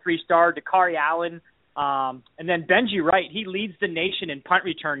a high 3-star, Dakari Allen, and then Benji Wright, he leads the nation in punt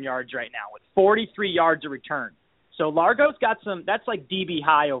return yards right now with 43 yards of return. So Largo's got that's like DB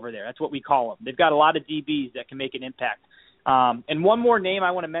high over there. That's what we call them. They've got a lot of DBs that can make an impact. And one more name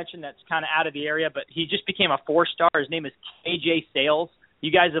I want to mention that's kind of out of the area, but he just became a 4-star. His name is KJ Sales.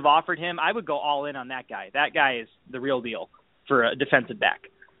 You guys have offered him. I would go all in on that guy. That guy is the real deal for a defensive back.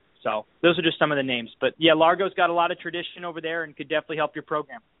 So those are just some of the names. But, Largo's got a lot of tradition over there and could definitely help your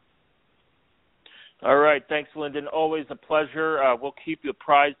program. All right. Thanks, Lyndon. Always a pleasure. We'll keep you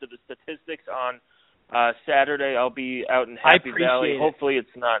apprised of the statistics on Saturday. I'll be out in Happy Valley. Hopefully it's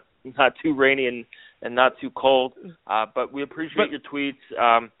not too rainy and not too cold. But we appreciate your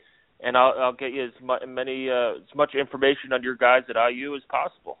tweets. And I'll get you as much information on your guys at IU as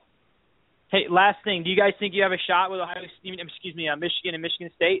possible. Hey, last thing. Do you guys think you have a shot with Michigan and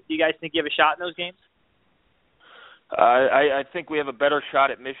Michigan State? Do you guys think you have a shot in those games? I think we have a better shot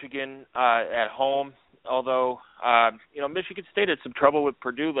at Michigan at home. Although, Michigan State had some trouble with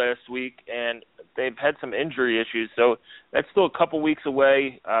Purdue last week, and they've had some injury issues. So that's still a couple weeks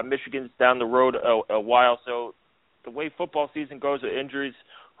away. Michigan's down the road a while. So the way football season goes with injuries,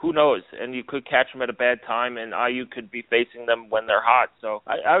 who knows? And you could catch them at a bad time, and IU could be facing them when they're hot. So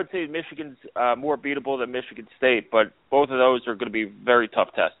I would say Michigan's more beatable than Michigan State, but both of those are going to be very tough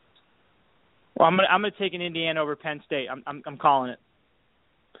tests. Well, I'm going to take an Indiana over Penn State. I'm calling it.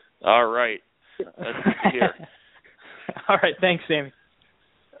 All right. That's good to hear. All right. Thanks, Sammy.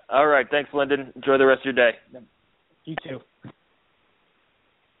 All right. Thanks, Lyndon. Enjoy the rest of your day. You too.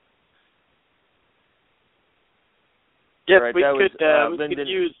 Yes, right, we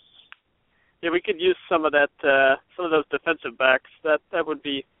could use some of that, some of those defensive backs. That would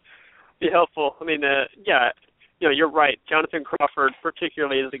be helpful. I mean, you're right. Jonathan Crawford,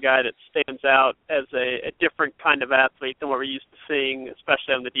 particularly, is a guy that stands out as a different kind of athlete than what we're used to seeing,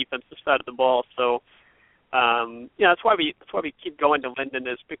 especially on the defensive side of the ball. So, That's why we keep going to Linden,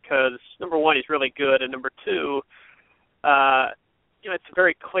 is because number one, he's really good, and number two, it's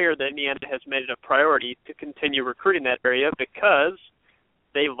very clear that Indiana has made it a priority to continue recruiting that area because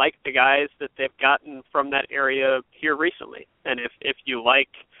they like the guys that they've gotten from that area here recently. And if you like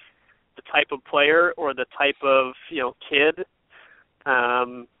the type of player or the type of kid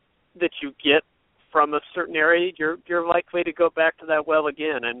that you get from a certain area, you're likely to go back to that well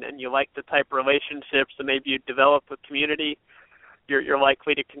again. And you like the type of relationships that maybe you develop with community, you're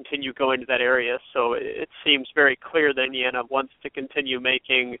likely to continue going to that area. So it seems very clear that Indiana wants to continue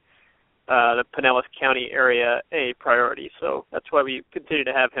making the Pinellas County area a priority. So that's why we continue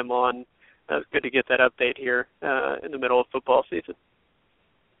to have him on. It's good to get that update here in the middle of football season.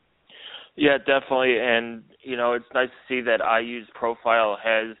 Yeah, definitely. And, it's nice to see that IU's profile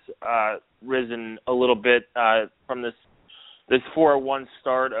has risen a little bit from this 4-1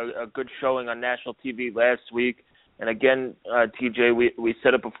 start, a good showing on national TV last week. And again, TJ, we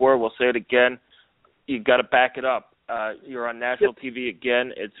said it before, we'll say it again, you got to back it up. You're on national TV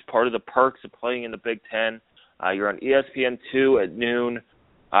again. It's part of the perks of playing in the Big Ten. You're on ESPN2 at noon.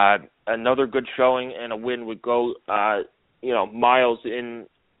 Another good showing and a win would go, miles in,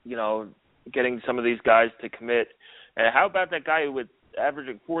 getting some of these guys to commit. And how about that guy with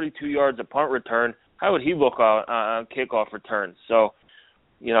averaging 42 yards a punt return? How would he look on kickoff returns? So,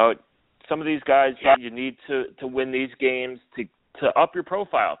 some of these guys, you need to win these games to up your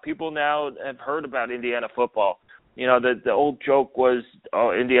profile. People now have heard about Indiana football. The old joke was,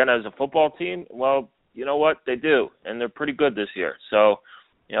 Indiana is a football team. Well, you know what? They do, and they're pretty good this year. So,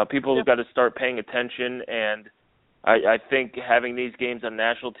 people have got to start paying attention, and I think having these games on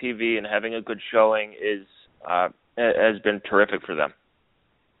national TV and having a good showing has been terrific for them.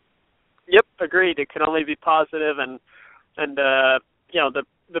 Yep, agreed. It can only be positive, and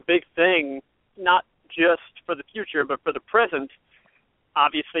the big thing, not just for the future, but for the present,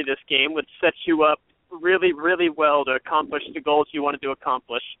 obviously this game would set you up really, really well to accomplish the goals you wanted to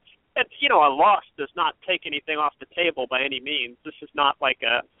accomplish. And, a loss does not take anything off the table by any means. This is not like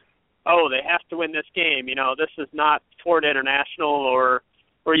they have to win this game. This is not Florida International or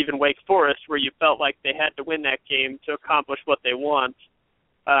even Wake Forest where you felt like they had to win that game to accomplish what they want.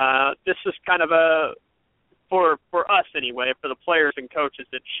 This is kind of for us anyway, for the players and coaches,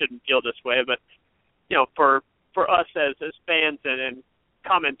 it shouldn't feel this way, but for us as fans and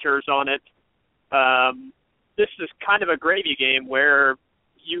commenters on it, this is kind of a gravy game where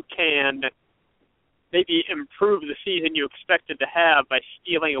you can maybe improve the season you expected to have by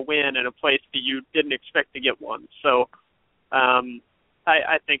stealing a win in a place that you didn't expect to get one. So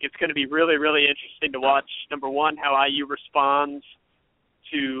I think it's going to be really, really interesting to watch, number one, how IU responds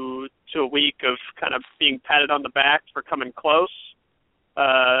to a week of kind of being patted on the back for coming close.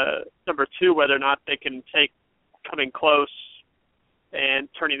 Number two, whether or not they can take coming close and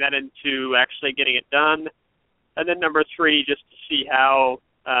turning that into actually getting it done. And then number three, just to see how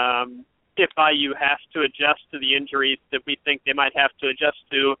if IU has to adjust to the injuries that we think they might have to adjust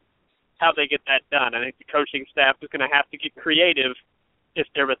to, how they get that done. I think the coaching staff is going to have to get creative if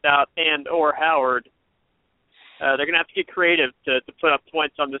they're without and/or Howard. They're going to have to get creative to put up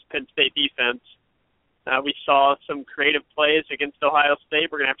points on this Penn State defense. We saw some creative plays against Ohio State.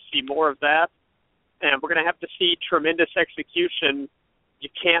 We're going to have to see more of that. And we're going to have to see tremendous execution. You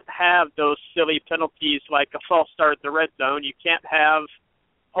can't have those silly penalties like a false start at the red zone. You can't have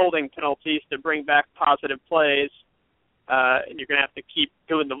holding penalties to bring back positive plays. And you're going to have to keep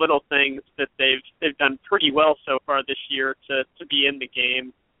doing the little things that they've done pretty well so far this year to be in the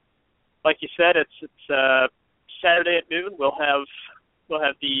game. Like you said, it's Saturday at noon. We'll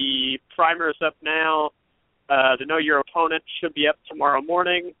have the primers up now. The Know Your Opponent should be up tomorrow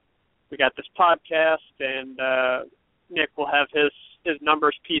morning. We got this podcast, and Nick will have his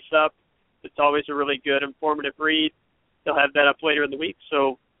numbers piece up. It's always a really good, informative read. He'll have that up later in the week.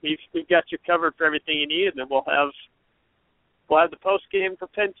 So we've got you covered for everything you need, and then we'll have the post game for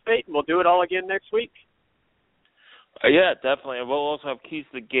Penn State, and we'll do it all again next week. Yeah, definitely. And we'll also have keys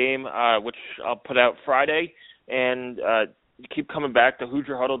to the game, which I'll put out Friday. And keep coming back to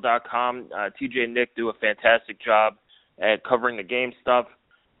HoosierHuddle.com. TJ and Nick do a fantastic job at covering the game stuff.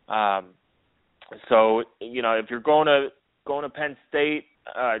 So, if you're going to Penn State,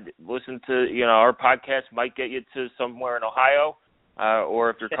 listen to, our podcast might get you to somewhere in Ohio. Or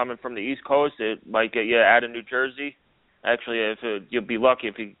if you're coming from the East Coast, it might get you out of New Jersey. Actually, you'll be lucky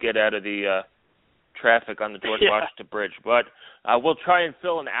if you get out of the traffic on the George Washington Bridge. But we'll try and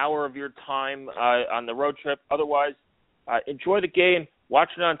fill an hour of your time on the road trip. Otherwise, enjoy the game. Watch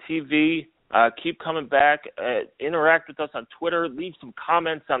it on TV. Keep coming back. Interact with us on Twitter. Leave some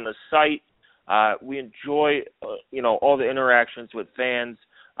comments on the site. We enjoy, all the interactions with fans,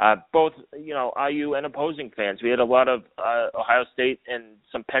 both, IU and opposing fans. We had a lot of Ohio State and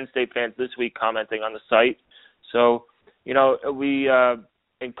some Penn State fans this week commenting on the site. So, we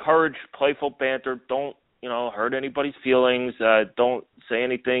encourage playful banter. Don't, hurt anybody's feelings. Don't say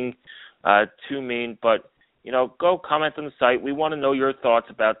anything too mean. But, go comment on the site. We want to know your thoughts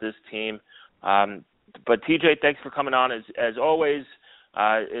about this team. But TJ, thanks for coming on as always.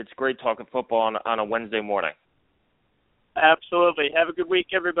 It's great talking football on a Wednesday morning. Absolutely. Have a good week,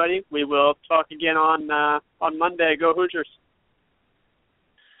 everybody. We will talk again on Monday. Go Hoosiers.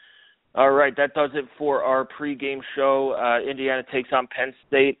 All right, that does it for our pregame show. Indiana takes on Penn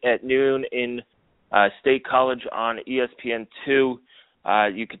State at noon in State College on ESPN2.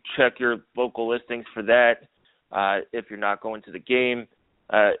 You can check your local listings for that if you're not going to the game.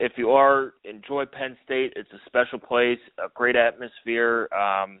 If you are, enjoy Penn State. It's a special place, a great atmosphere,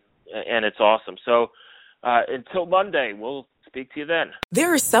 and it's awesome. So until Monday, we'll speak to you then.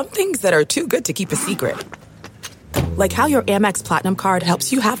 There are some things that are too good to keep a secret. Like how your Amex Platinum card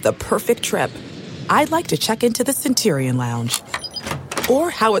helps you have the perfect trip. I'd like to check into the Centurion Lounge. Or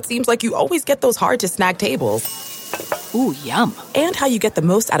how it seems like you always get those hard-to-snag tables. Ooh, yum. And how you get the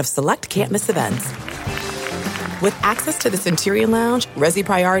most out of select can't-miss events. With access to the Centurion Lounge, Resi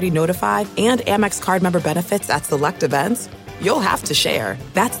Priority Notified, and Amex card member benefits at select events, you'll have to share.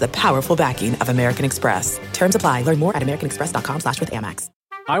 That's the powerful backing of American Express. Terms apply. Learn more at americanexpress.com/withAmex.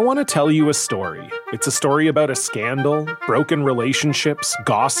 I want to tell you a story. It's a story about a scandal, broken relationships,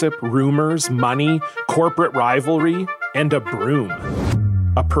 gossip, rumors, money, corporate rivalry, and a broom.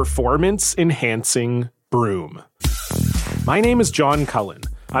 A performance-enhancing broom. My name is John Cullen.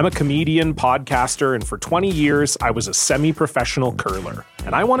 I'm a comedian, podcaster, and for 20 years, I was a semi-professional curler.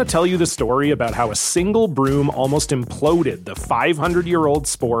 And I want to tell you the story about how a single broom almost imploded the 500-year-old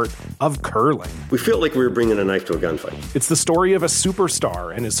sport of curling. We felt like we were bringing a knife to a gunfight. It's the story of a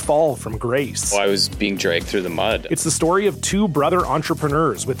superstar and his fall from grace. I was being dragged through the mud. It's the story of two brother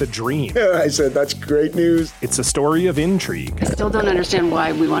entrepreneurs with a dream. I said, that's great news. It's a story of intrigue. I still don't understand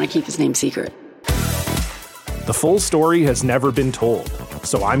why we want to keep his name secret. The full story has never been told,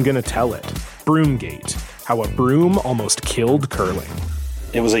 so I'm going to tell it. Broomgate, how a broom almost killed curling.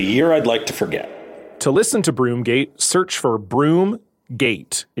 It was a year I'd like to forget. To listen to Broomgate, search for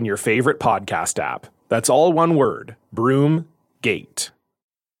Broomgate in your favorite podcast app. That's all one word, Broomgate.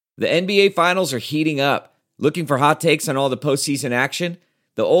 The NBA Finals are heating up. Looking for hot takes on all the postseason action?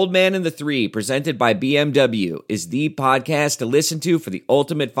 The Old Man and the Three, presented by BMW, is the podcast to listen to for the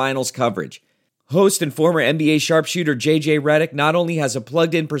ultimate finals coverage. Host and former NBA sharpshooter JJ Redick not only has a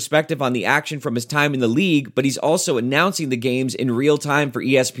plugged-in perspective on the action from his time in the league, but he's also announcing the games in real time for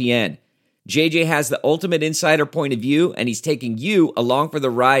ESPN. JJ has the ultimate insider point of view, and he's taking you along for the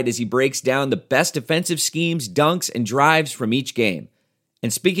ride as he breaks down the best defensive schemes, dunks, and drives from each game.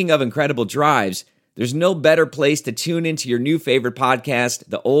 And speaking of incredible drives, there's no better place to tune into your new favorite podcast,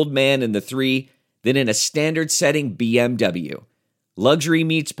 The Old Man and the Three, than in a standard-setting BMW. Luxury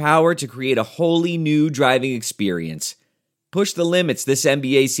meets power to create a wholly new driving experience. Push the limits this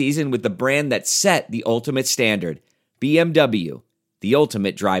NBA season with the brand that set the ultimate standard. BMW, the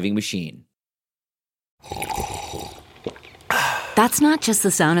ultimate driving machine. That's not just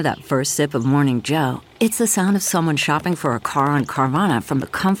the sound of that first sip of Morning Joe. It's the sound of someone shopping for a car on Carvana from the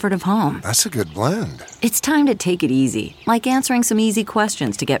comfort of home. That's a good blend. It's time to take it easy, like answering some easy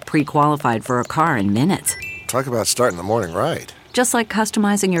questions to get pre-qualified for a car in minutes. Talk about starting the morning right. Just like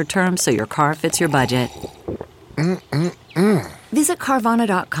customizing your terms so your car fits your budget. Visit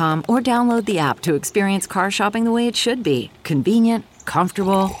Carvana.com or download the app to experience car shopping the way it should be. Convenient,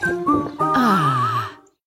 comfortable.